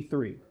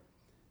 53,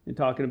 and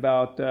talking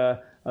about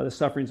the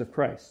sufferings of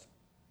Christ.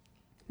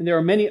 And there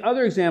are many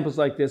other examples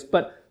like this,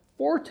 but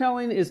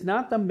foretelling is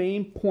not the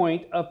main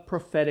point of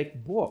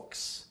prophetic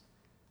books.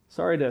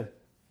 Sorry to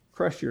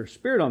crush your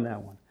spirit on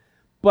that one.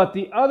 But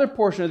the other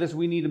portion of this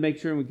we need to make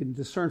sure we can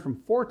discern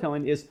from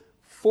foretelling is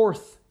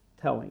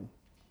forthtelling.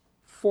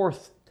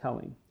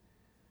 Forthtelling.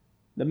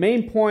 The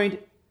main point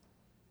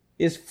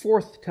is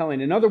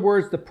forthtelling. In other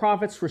words, the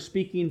prophets were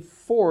speaking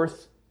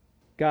forth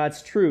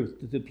God's truth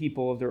to the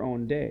people of their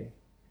own day.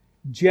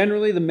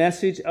 Generally, the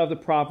message of the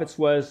prophets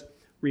was,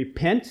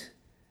 repent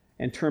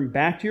and turn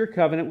back to your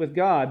covenant with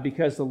God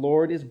because the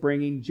Lord is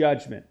bringing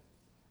judgment.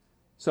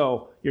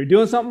 So, you're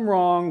doing something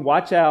wrong,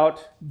 watch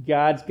out,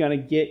 God's going to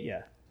get you.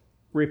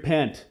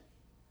 Repent.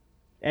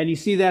 And you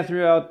see that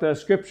throughout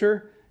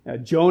Scripture.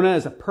 Jonah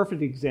is a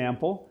perfect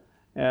example,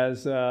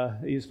 as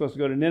he's supposed to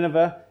go to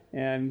Nineveh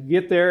and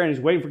get there, and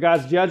he's waiting for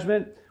God's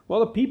judgment. Well,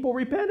 the people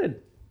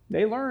repented.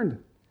 They learned.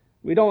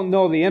 We don't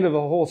know the end of the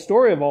whole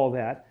story of all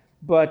that,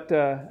 but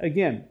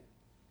again,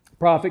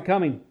 prophet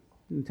coming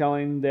and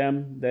telling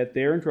them that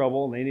they're in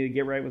trouble and they need to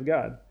get right with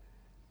God.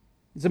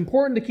 It's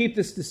important to keep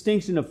this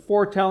distinction of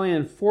foretelling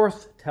and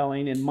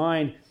forthtelling in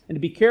mind, and to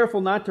be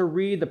careful not to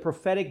read the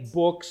prophetic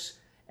books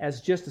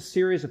as just a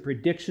series of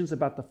predictions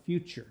about the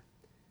future,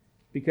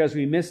 because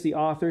we miss the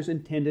author's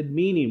intended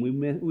meaning.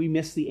 We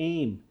miss the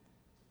aim.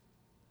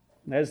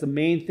 That is the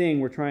main thing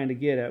we're trying to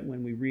get at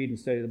when we read and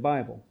study the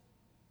Bible.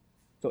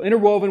 So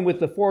interwoven with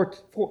the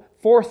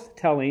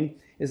forthtelling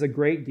is a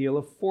great deal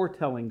of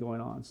foretelling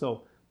going on.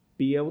 So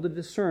be able to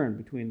discern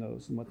between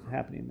those and what's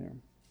happening there.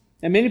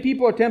 And many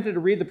people are tempted to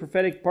read the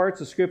prophetic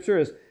parts of Scripture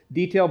as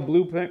detailed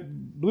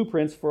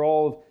blueprints for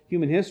all of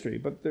human history,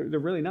 but they're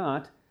really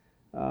not.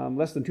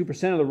 Less than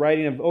 2% of the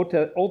writing of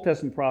Old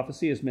Testament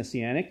prophecy is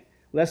messianic.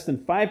 Less than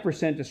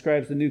 5%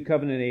 describes the New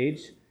Covenant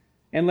age.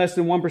 And less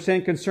than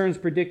 1% concerns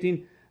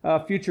predicting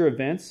future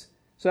events.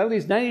 So that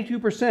leaves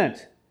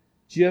 92%,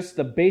 just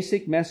the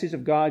basic message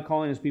of God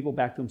calling His people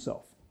back to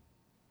Himself.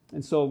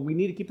 And so we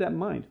need to keep that in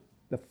mind.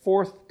 The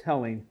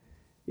forthtelling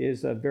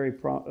is very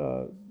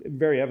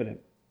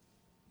evident.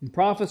 And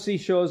prophecy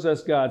shows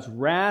us God's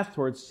wrath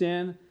towards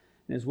sin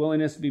and His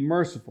willingness to be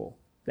merciful.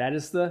 That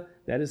is the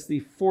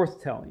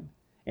forthtelling.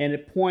 And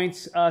it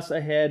points us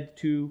ahead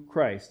to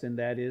Christ, and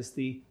that is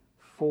the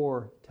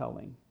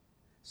foretelling.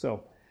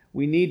 So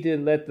we need to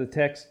let the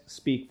text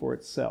speak for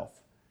itself,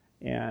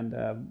 and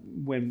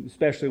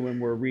especially when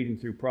we're reading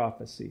through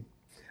prophecy.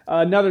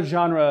 Another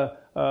genre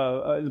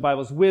in the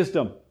Bible is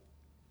wisdom.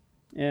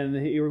 And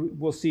here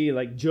we'll see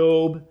like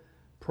Job,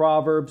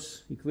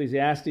 Proverbs,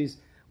 Ecclesiastes.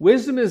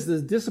 Wisdom is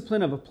the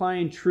discipline of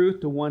applying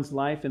truth to one's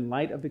life in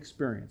light of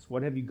experience.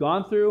 What have you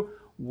gone through?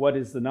 What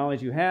is the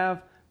knowledge you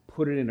have?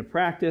 Put it into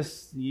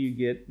practice. You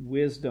get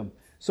wisdom.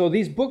 So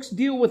these books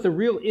deal with the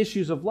real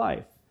issues of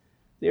life.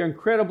 They are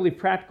incredibly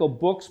practical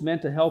books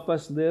meant to help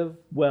us live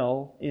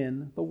well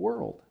in the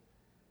world.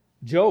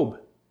 Job,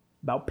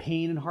 about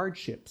pain and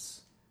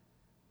hardships.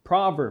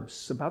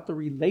 Proverbs, about the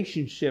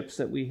relationships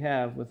that we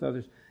have with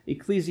others.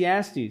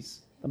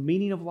 Ecclesiastes, the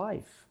meaning of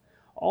life.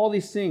 All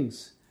these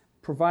things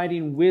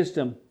providing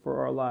wisdom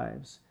for our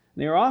lives.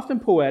 And they are often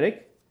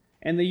poetic,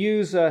 and they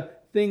use a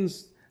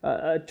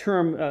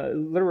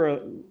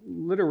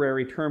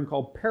literary term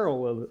called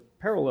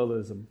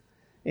parallelism.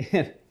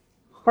 And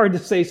hard to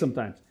say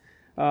sometimes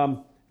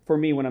for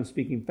me when I'm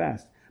speaking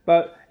fast.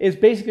 But it's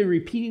basically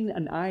repeating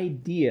an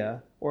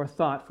idea or a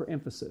thought for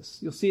emphasis.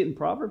 You'll see it in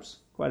Proverbs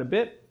quite a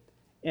bit.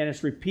 And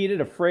it's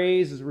repeated, a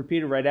phrase is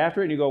repeated right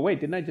after it, and you go, wait,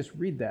 didn't I just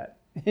read that?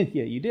 And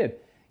yeah, you did.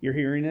 You're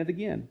hearing it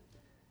again.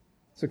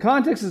 So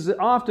context is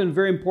often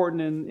very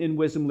important in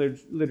wisdom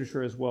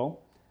literature as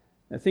well.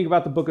 Now think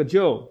about the book of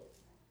Job.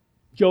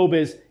 Job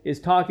is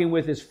talking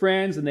with his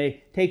friends, and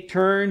they take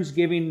turns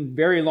giving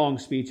very long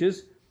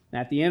speeches.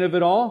 At the end of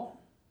it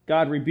all,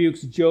 God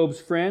rebukes Job's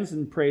friends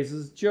and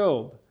praises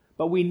Job.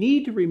 But we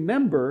need to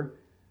remember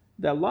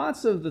that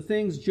lots of the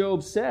things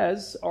Job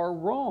says are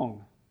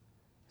wrong.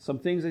 Some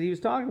things that he was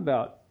talking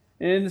about.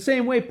 And in the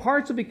same way,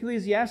 parts of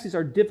Ecclesiastes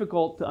are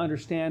difficult to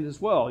understand as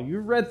well. You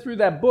read through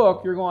that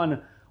book, you're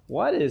going,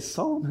 what is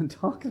Solomon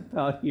talking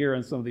about here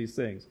on some of these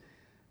things?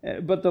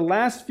 But the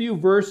last few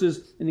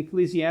verses in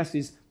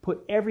Ecclesiastes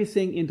put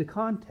everything into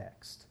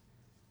context.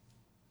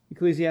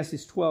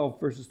 Ecclesiastes 12,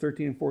 verses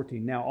 13 and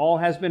 14. Now all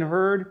has been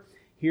heard.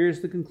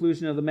 Here's the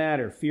conclusion of the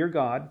matter. Fear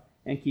God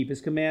and keep His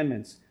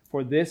commandments,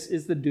 for this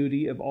is the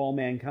duty of all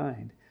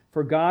mankind.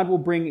 For God will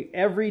bring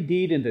every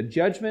deed into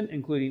judgment,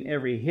 including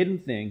every hidden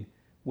thing,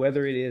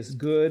 whether it is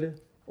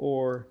good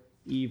or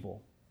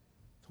evil.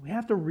 So we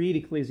have to read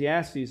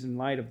Ecclesiastes in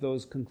light of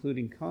those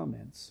concluding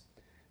comments.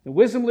 The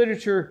wisdom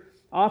literature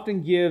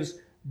often gives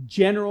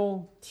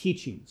general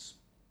teachings.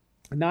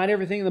 Not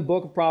everything in the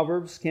book of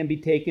Proverbs can be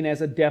taken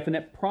as a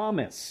definite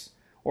promise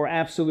or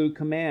absolute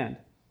command.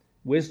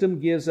 Wisdom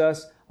gives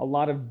us a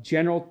lot of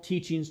general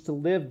teachings to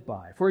live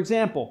by. For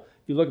example,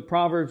 if you look at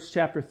Proverbs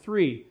chapter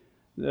 3,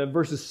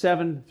 verses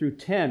 7 through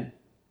 10,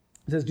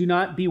 it says, do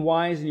not be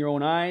wise in your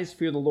own eyes,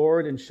 fear the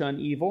Lord and shun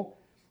evil.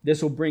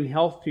 This will bring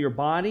health to your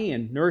body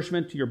and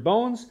nourishment to your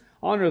bones.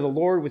 Honor the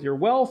Lord with your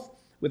wealth,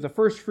 with the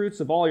first fruits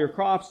of all your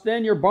crops.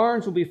 Then your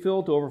barns will be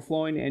filled to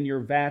overflowing, and your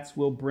vats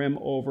will brim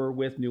over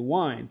with new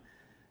wine.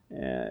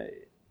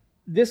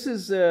 This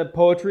is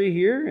poetry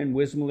here and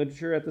wisdom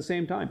literature at the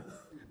same time.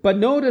 But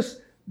notice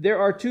there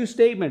are two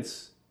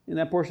statements in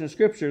that portion of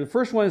Scripture. The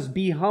first one is,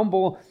 be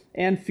humble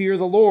and fear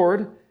the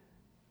Lord,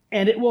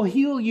 and it will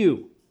heal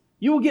you.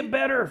 You will get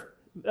better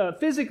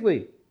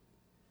physically.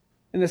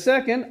 And the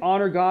second,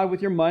 honor God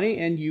with your money,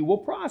 and you will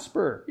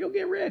prosper. You'll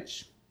get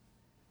rich.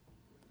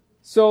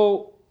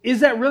 So,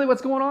 is that really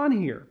what's going on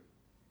here?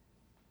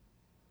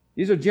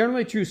 These are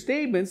generally true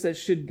statements that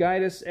should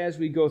guide us as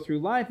we go through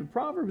life. And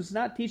Proverbs is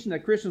not teaching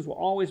that Christians will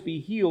always be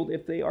healed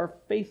if they are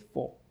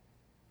faithful.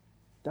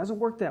 It doesn't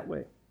work that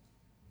way.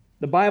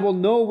 The Bible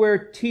nowhere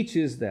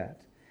teaches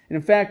that. And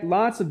in fact,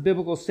 lots of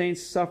biblical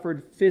saints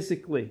suffered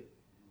physically.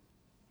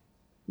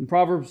 And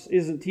Proverbs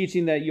isn't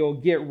teaching that you'll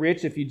get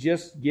rich if you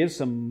just give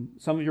some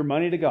of your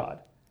money to God.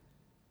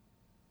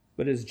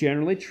 But it's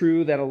generally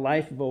true that a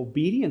life of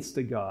obedience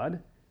to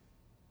God,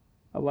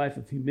 a life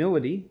of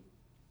humility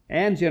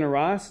and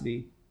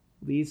generosity,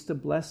 leads to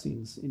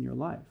blessings in your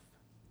life.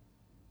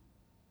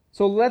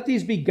 So let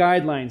these be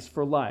guidelines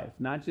for life,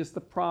 not just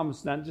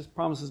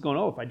promises going,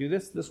 oh, if I do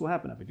this, this will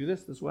happen. If I do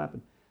this, this will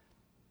happen.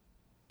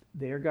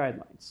 They are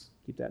guidelines.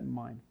 Keep that in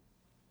mind.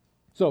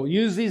 So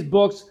use these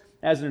books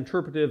as an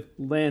interpretive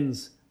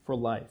lens for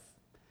life.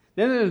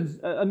 Then there's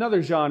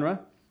another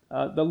genre,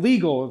 the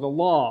legal or the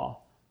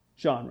law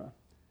genre.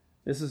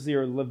 This is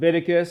your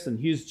Leviticus and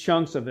huge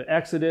chunks of the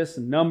Exodus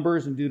and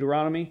Numbers and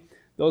Deuteronomy.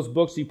 Those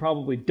books you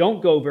probably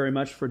don't go very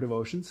much for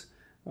devotions.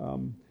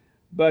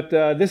 But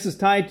this is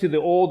tied to the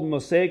old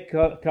Mosaic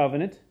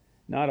covenant,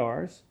 not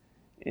ours.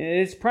 And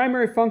its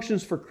primary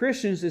functions for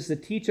Christians is to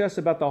teach us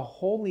about the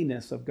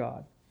holiness of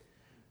God.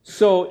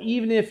 So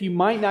even if you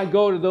might not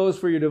go to those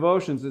for your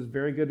devotions, it's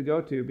very good to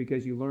go to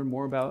because you learn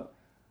more about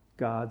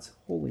God's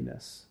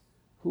holiness.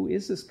 Who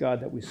is this God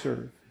that we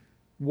serve?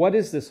 What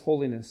is this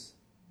holiness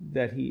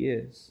that He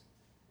is?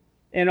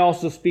 And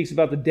also speaks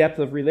about the depth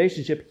of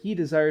relationship He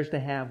desires to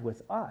have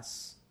with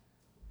us.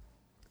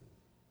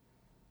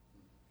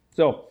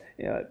 So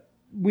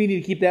we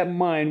need to keep that in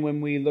mind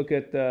when we look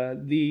at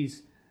the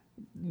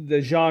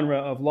genre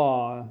of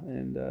law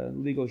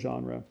and legal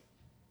genre.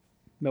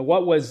 Now,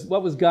 what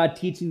was God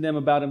teaching them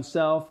about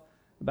Himself,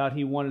 about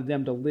He wanted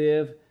them to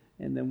live,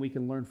 and then we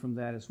can learn from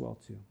that as well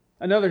too.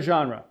 Another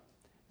genre,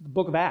 the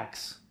book of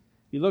Acts.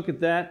 You look at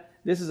that,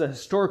 this is a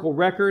historical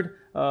record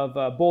of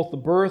both the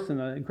birth and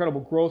the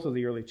incredible growth of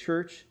the early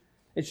church.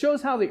 It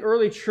shows how the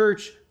early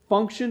church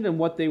functioned and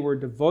what they were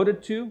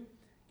devoted to,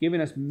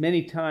 giving us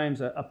many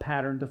times a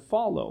pattern to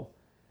follow.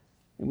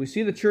 And we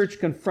see the church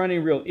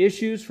confronting real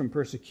issues from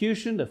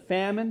persecution to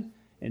famine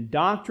and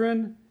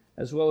doctrine,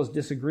 as well as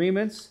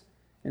disagreements.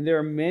 And there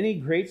are many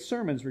great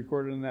sermons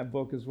recorded in that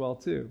book as well,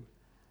 too.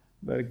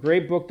 But a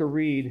great book to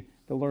read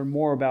to learn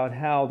more about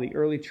how the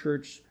early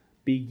church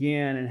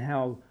began and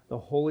how the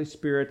Holy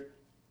Spirit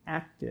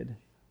acted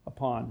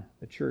upon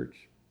the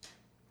church.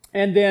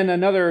 And then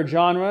another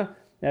genre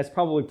that's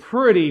probably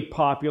pretty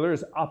popular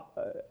is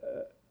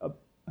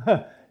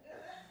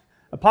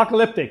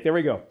apocalyptic. There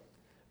we go.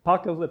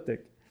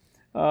 Apocalyptic.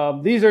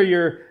 These are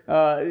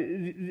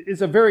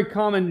it's a very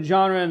common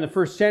genre in the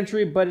first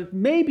century, but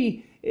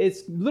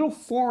it's a little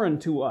foreign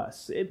to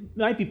us. It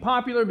might be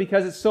popular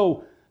because it's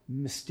so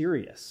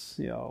mysterious.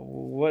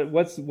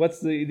 What's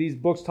these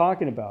books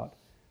talking about?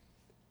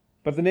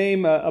 But the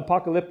name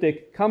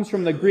apocalyptic comes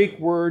from the Greek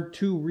word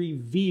to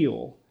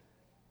reveal.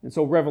 And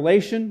so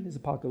Revelation is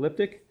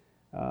apocalyptic.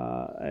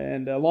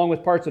 And along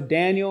with parts of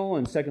Daniel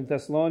and 2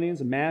 Thessalonians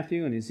and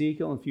Matthew and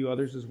Ezekiel and a few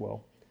others as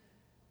well.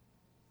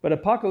 But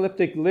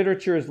apocalyptic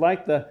literature is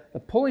like the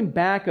pulling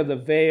back of the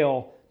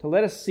veil to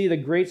let us see the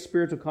great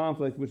spiritual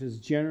conflict which is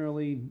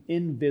generally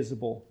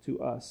invisible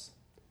to us.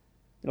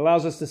 It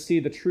allows us to see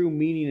the true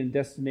meaning and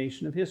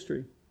destination of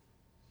history.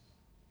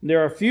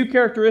 There are a few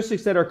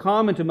characteristics that are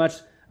common to much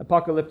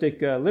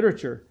apocalyptic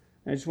literature.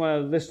 I just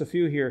want to list a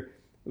few here.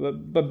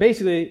 But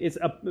basically,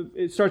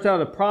 it starts out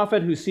a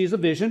prophet who sees a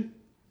vision,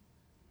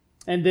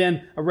 and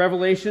then a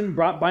revelation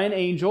brought by an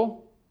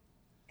angel,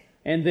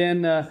 and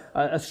then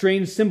a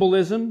strange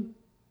symbolism,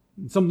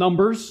 some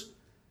numbers,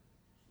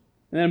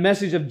 and then a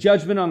message of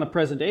judgment on the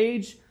present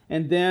age,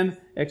 and then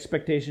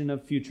expectation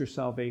of future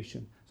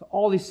salvation. So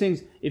all these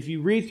things, if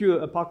you read through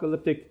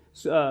apocalyptic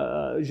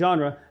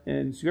genre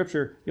in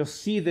Scripture, you'll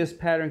see this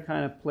pattern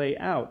kind of play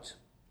out.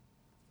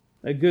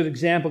 A good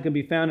example can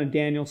be found in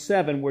Daniel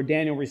 7, where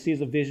Daniel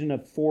receives a vision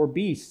of 4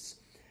 beasts.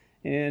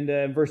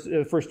 And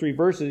first 3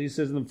 verses, he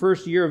says, in the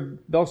first year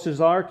of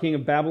Belshazzar, king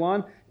of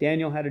Babylon,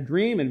 Daniel had a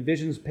dream, and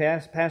visions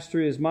passed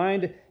through his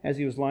mind as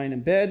he was lying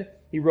in bed.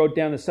 He wrote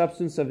down the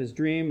substance of his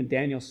dream, and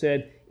Daniel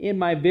said, in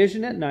my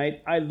vision at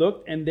night I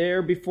looked, and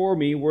there before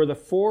me were the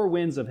 4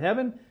 winds of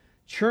heaven,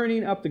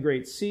 churning up the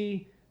great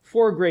sea.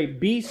 4 great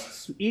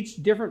beasts,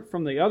 each different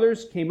from the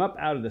others, came up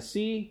out of the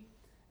sea.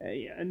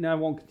 And I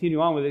won't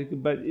continue on with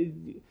it, but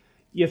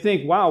you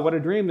think, wow, what a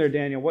dream there,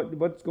 Daniel.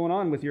 What's going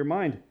on with your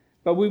mind?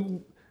 But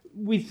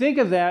we think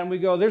of that and we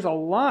go, there's a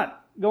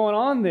lot going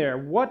on there.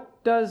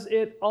 What does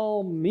it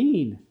all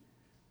mean?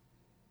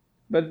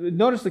 But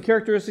notice the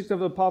characteristics of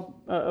the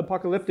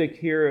apocalyptic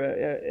here,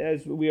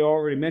 as we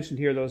already mentioned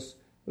here,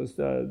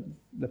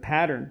 the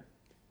pattern.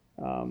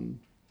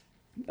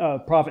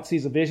 Prophet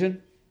sees a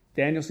vision.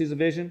 Daniel sees a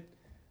vision.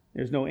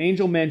 There's no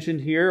angel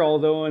mentioned here,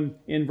 although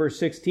in verse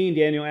 16,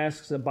 Daniel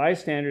asks a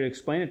bystander to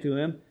explain it to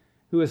him,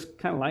 who is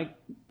kind of like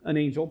an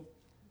angel,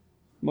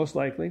 most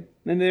likely.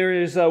 And there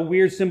is a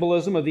weird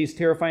symbolism of these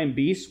terrifying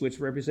beasts, which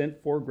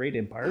represent 4 great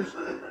empires.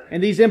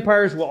 And these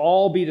empires will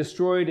all be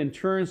destroyed in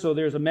turn, so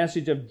there's a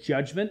message of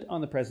judgment on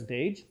the present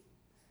age.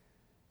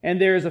 And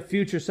there is a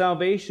future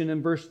salvation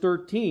in verse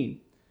 13,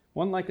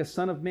 one like a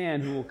son of man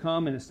who will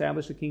come and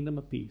establish a kingdom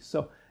of peace.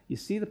 So you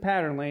see the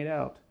pattern laid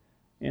out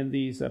in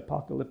these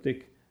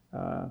apocalyptic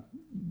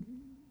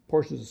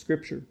portions of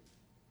Scripture.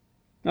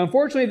 Now,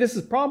 unfortunately, this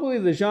is probably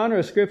the genre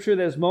of Scripture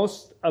that is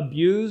most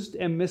abused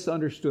and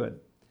misunderstood.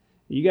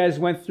 You guys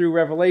went through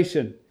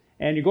Revelation,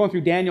 and you're going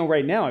through Daniel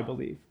right now, I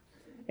believe.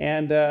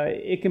 And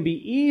it can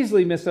be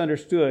easily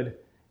misunderstood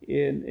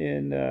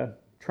in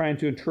trying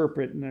to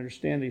interpret and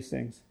understand these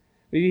things.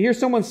 If you hear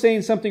someone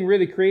saying something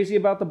really crazy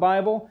about the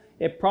Bible,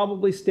 it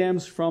probably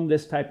stems from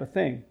this type of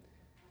thing.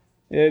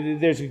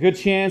 There's a good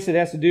chance it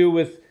has to do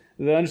with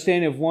the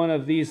understanding of one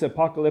of these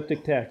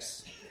apocalyptic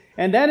texts.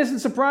 And that isn't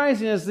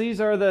surprising, as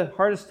these are the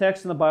hardest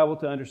texts in the Bible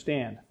to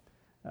understand.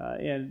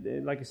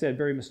 And like I said,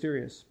 very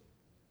mysterious.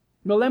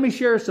 But let me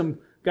share some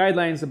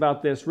guidelines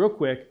about this real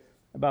quick,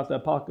 about the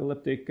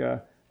apocalyptic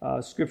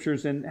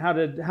scriptures and how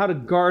to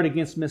guard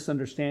against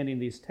misunderstanding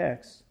these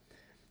texts.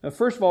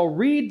 First of all,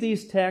 read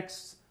these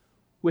texts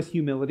with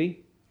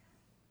humility.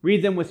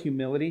 Read them with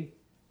humility.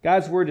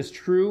 God's word is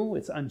true,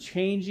 it's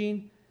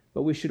unchanging,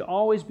 but we should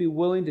always be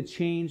willing to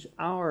change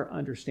our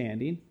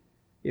understanding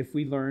if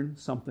we learn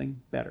something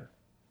better.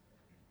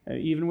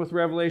 Even with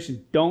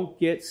Revelation, don't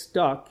get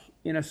stuck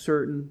in a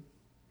certain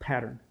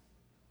pattern.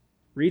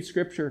 Read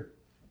Scripture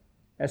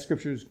as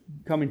Scripture is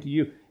coming to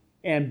you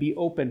and be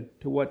open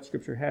to what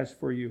Scripture has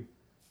for you.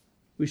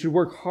 We should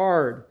work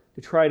hard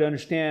to try to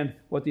understand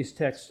what these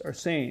texts are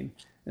saying.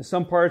 And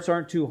some parts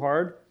aren't too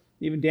hard.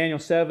 Even Daniel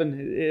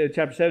 7,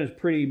 chapter 7 is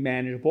pretty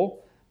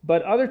manageable.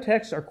 But other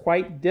texts are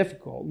quite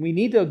difficult. We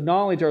need to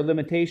acknowledge our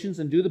limitations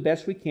and do the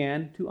best we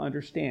can to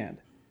understand.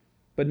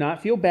 But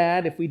not feel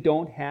bad if we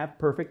don't have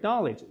perfect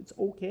knowledge. It's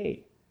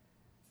okay.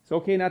 It's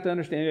okay not to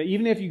understand.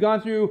 Even if you've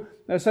gone through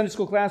a Sunday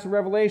school class of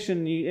Revelation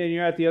and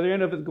you're at the other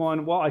end of it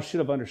going, well, I should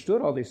have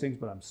understood all these things,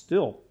 but I'm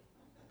still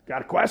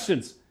got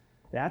questions.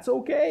 That's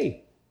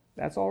okay.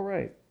 That's all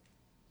right.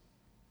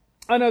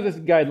 Another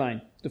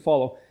guideline to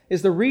follow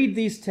is to read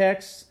these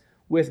texts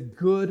with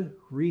good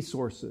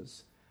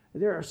resources.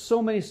 There are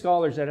so many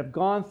scholars that have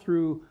gone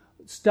through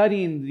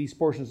studying these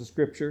portions of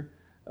Scripture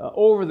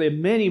over the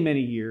many, many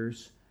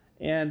years,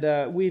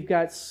 and we've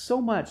got so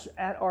much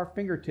at our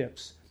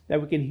fingertips that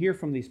we can hear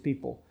from these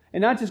people.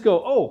 And not just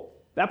go, oh,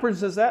 that person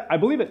says that, I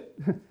believe it.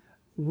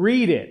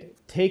 Read it,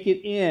 take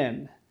it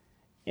in,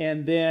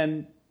 and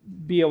then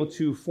be able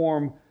to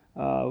form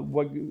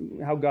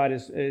how God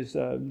is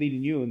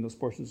leading you in those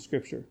portions of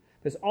Scripture.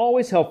 It's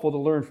always helpful to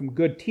learn from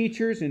good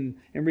teachers and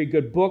read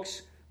good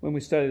books when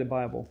we study the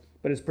Bible.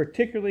 But it's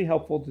particularly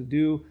helpful to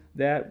do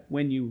that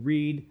when you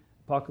read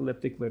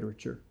apocalyptic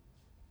literature.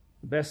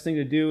 The best thing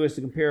to do is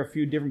to compare a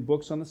few different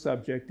books on the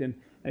subject and,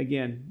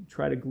 again,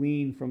 try to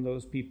glean from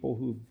those people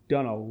who've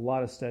done a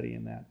lot of study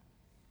in that.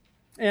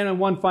 And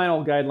one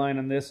final guideline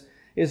on this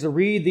is to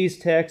read these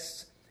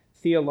texts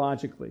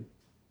theologically.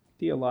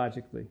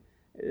 Theologically.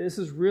 This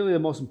is really the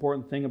most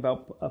important thing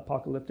about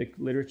apocalyptic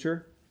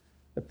literature.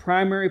 The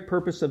primary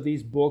purpose of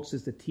these books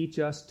is to teach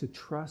us to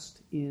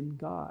trust in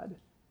God.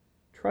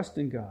 Trust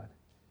in God.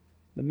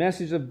 The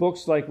message of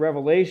books like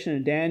Revelation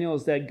and Daniel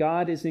is that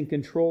God is in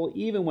control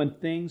even when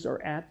things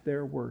are at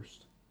their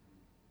worst.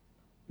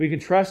 We can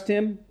trust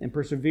Him and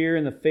persevere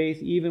in the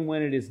faith even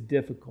when it is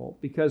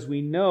difficult because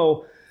we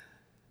know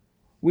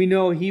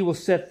He will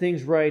set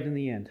things right in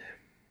the end.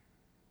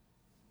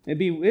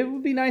 It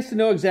would be nice to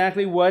know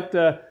exactly what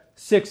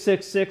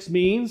 666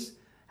 means.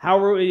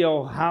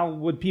 How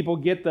would people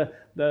get the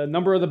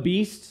number of the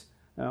beast?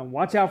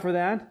 Watch out for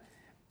that.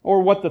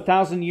 Or what the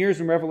 1,000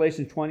 years in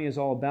Revelation 20 is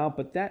all about,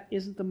 but that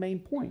isn't the main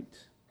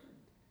point.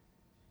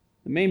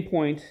 The main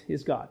point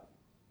is God.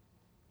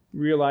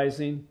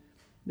 Realizing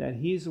that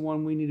He's the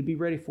one we need to be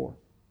ready for.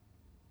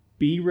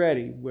 Be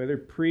ready, whether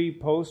pre,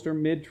 post, or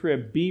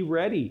mid-trib. Be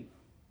ready.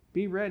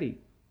 Be ready.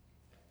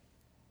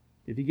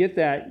 If you get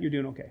that, you're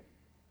doing okay.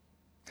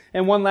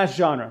 And one last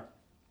genre.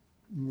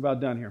 We're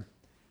about done here.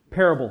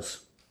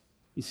 Parables.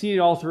 You see it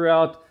all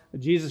throughout.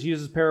 Jesus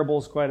uses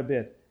parables quite a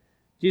bit.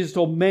 Jesus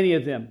told many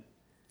of them.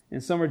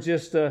 And some are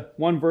just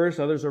one verse,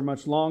 others are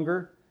much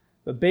longer.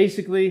 But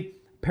basically,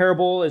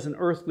 parable is an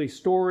earthly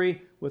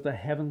story with a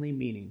heavenly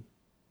meaning.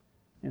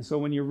 And so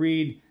when you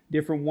read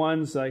different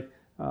ones like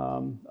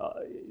found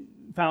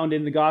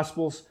in the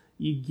Gospels,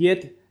 you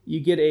get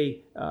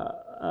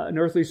an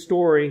earthly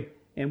story,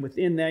 and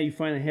within that you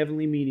find a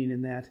heavenly meaning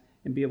in that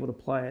and be able to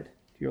apply it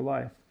to your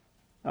life.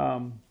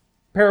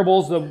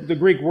 Parables, the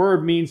Greek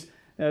word means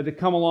to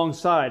come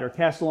alongside or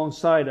cast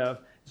alongside of.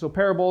 So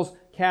parables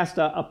cast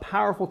a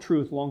powerful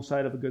truth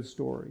alongside of a good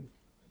story.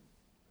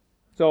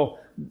 So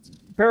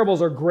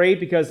parables are great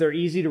because they're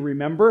easy to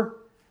remember,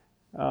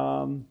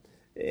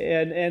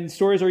 and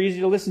stories are easy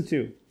to listen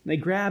to. They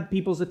grab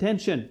people's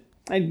attention.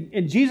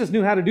 And Jesus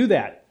knew how to do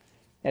that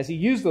as He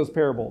used those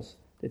parables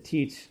to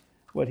teach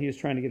what He was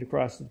trying to get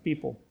across to the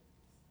people.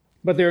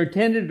 But they're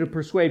intended to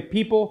persuade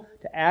people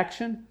to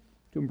action,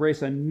 to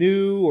embrace a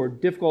new or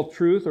difficult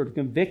truth, or to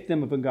convict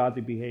them of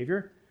ungodly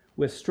behavior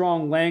with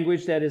strong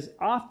language that is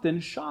often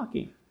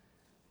shocking.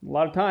 A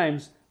lot of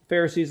times,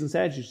 Pharisees and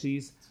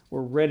Sadducees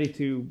were ready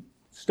to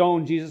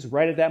stone Jesus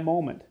right at that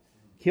moment,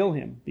 kill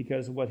Him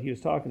because of what He was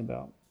talking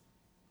about.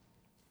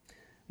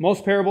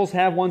 Most parables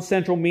have one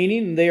central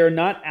meaning, and they are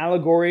not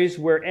allegories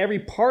where every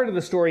part of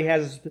the story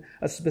has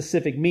a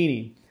specific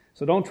meaning.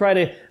 So don't try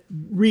to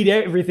read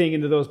everything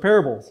into those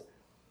parables.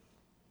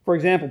 For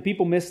example,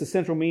 people miss the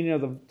central meaning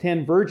of the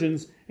 10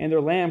 virgins and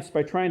their lamps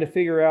by trying to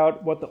figure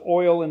out what the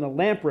oil in the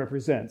lamp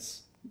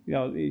represents.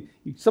 You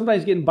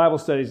sometimes get in Bible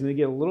studies and they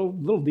get a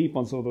little deep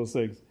on some of those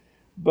things.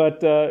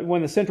 But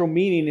when the central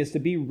meaning is to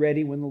be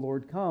ready when the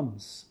Lord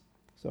comes.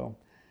 So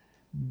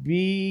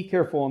be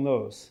careful on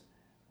those.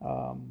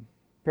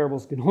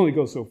 Parables can only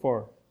go so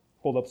far,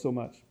 hold up so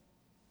much.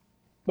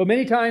 But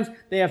many times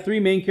they have three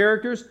main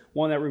characters,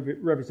 one that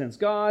represents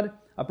God,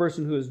 a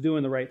person who is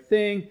doing the right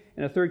thing,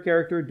 and a third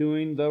character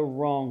doing the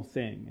wrong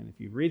thing. And if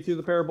you read through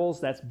the parables,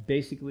 that's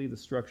basically the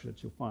structure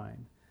that you'll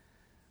find.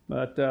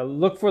 But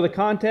look for the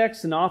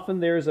context, and often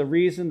there's a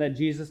reason that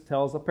Jesus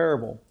tells a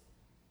parable.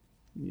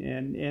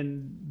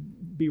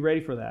 And be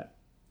ready for that.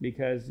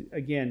 Because,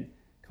 again,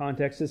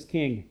 context is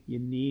king. You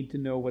need to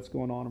know what's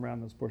going on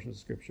around those portions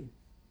of Scripture.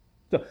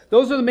 So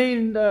those are the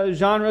main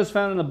genres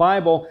found in the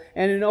Bible.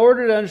 And in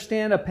order to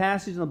understand a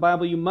passage in the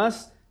Bible, you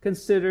must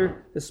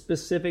consider the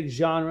specific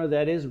genre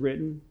that is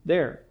written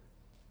there.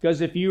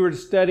 Because if you were to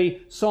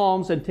study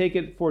Psalms and take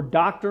it for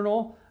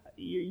doctrinal,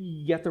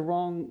 you get the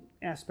wrong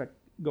aspect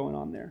going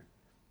on there.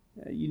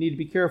 You need to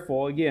be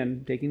careful,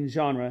 again, taking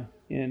genre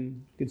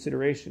in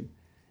consideration.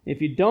 If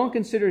you don't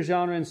consider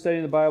genre in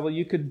studying the Bible,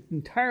 you could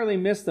entirely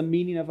miss the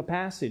meaning of a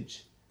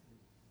passage.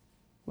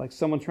 Like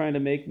someone trying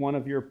to make one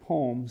of your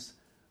poems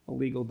a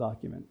legal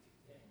document.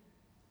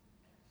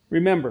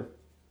 Remember,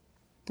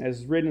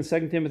 as written in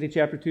 2 Timothy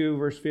chapter 2,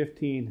 verse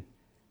 15,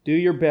 do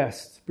your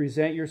best to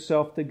present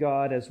yourself to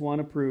God as one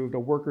approved, a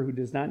worker who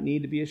does not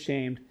need to be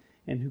ashamed,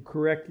 and who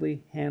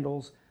correctly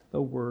handles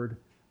the word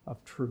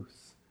of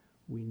truth.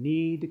 We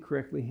need to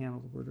correctly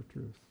handle the word of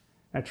truth.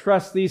 I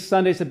trust these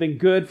Sundays have been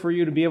good for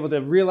you to be able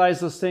to realize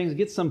those things,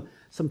 get some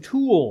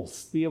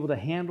tools to be able to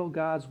handle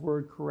God's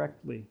word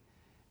correctly.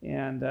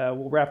 And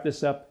we'll wrap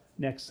this up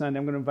next Sunday.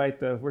 I'm going to invite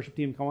the worship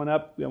team coming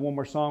up. We have one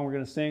more song we're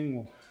going to sing.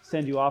 We'll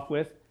send you off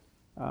with.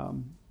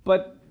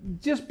 But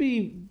just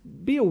be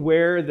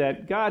aware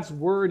that God's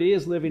word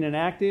is living and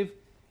active.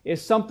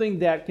 It's something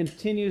that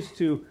continues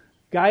to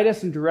guide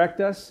us and direct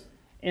us.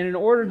 And in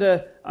order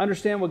to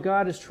understand what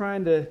God is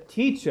trying to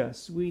teach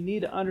us, we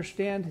need to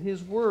understand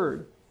His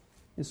word.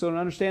 And so to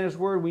understand His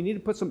word, we need to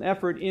put some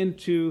effort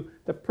into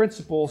the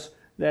principles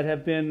that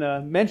have been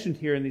mentioned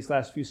here in these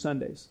last few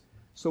Sundays.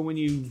 So when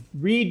you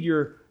read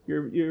your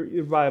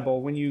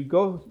Bible, when you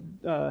go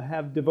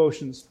have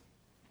devotions,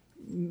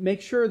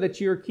 make sure that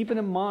you're keeping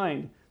in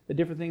mind the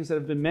different things that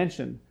have been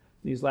mentioned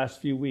in these last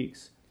few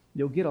weeks.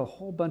 You'll get a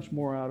whole bunch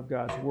more out of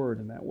God's word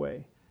in that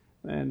way.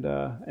 And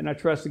I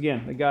trust,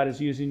 again, that God is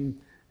using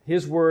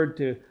His word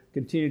to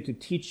continue to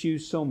teach you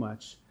so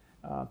much.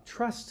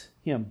 Trust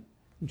Him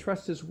and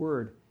trust His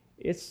word.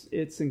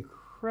 It's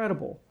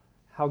incredible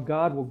how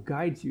God will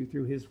guide you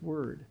through His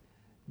word.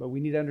 But we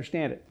need to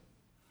understand it.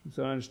 And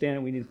so to understand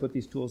it, we need to put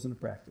these tools into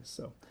practice.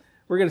 So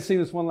we're going to sing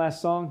this one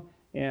last song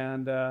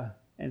and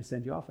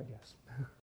send you off, I guess.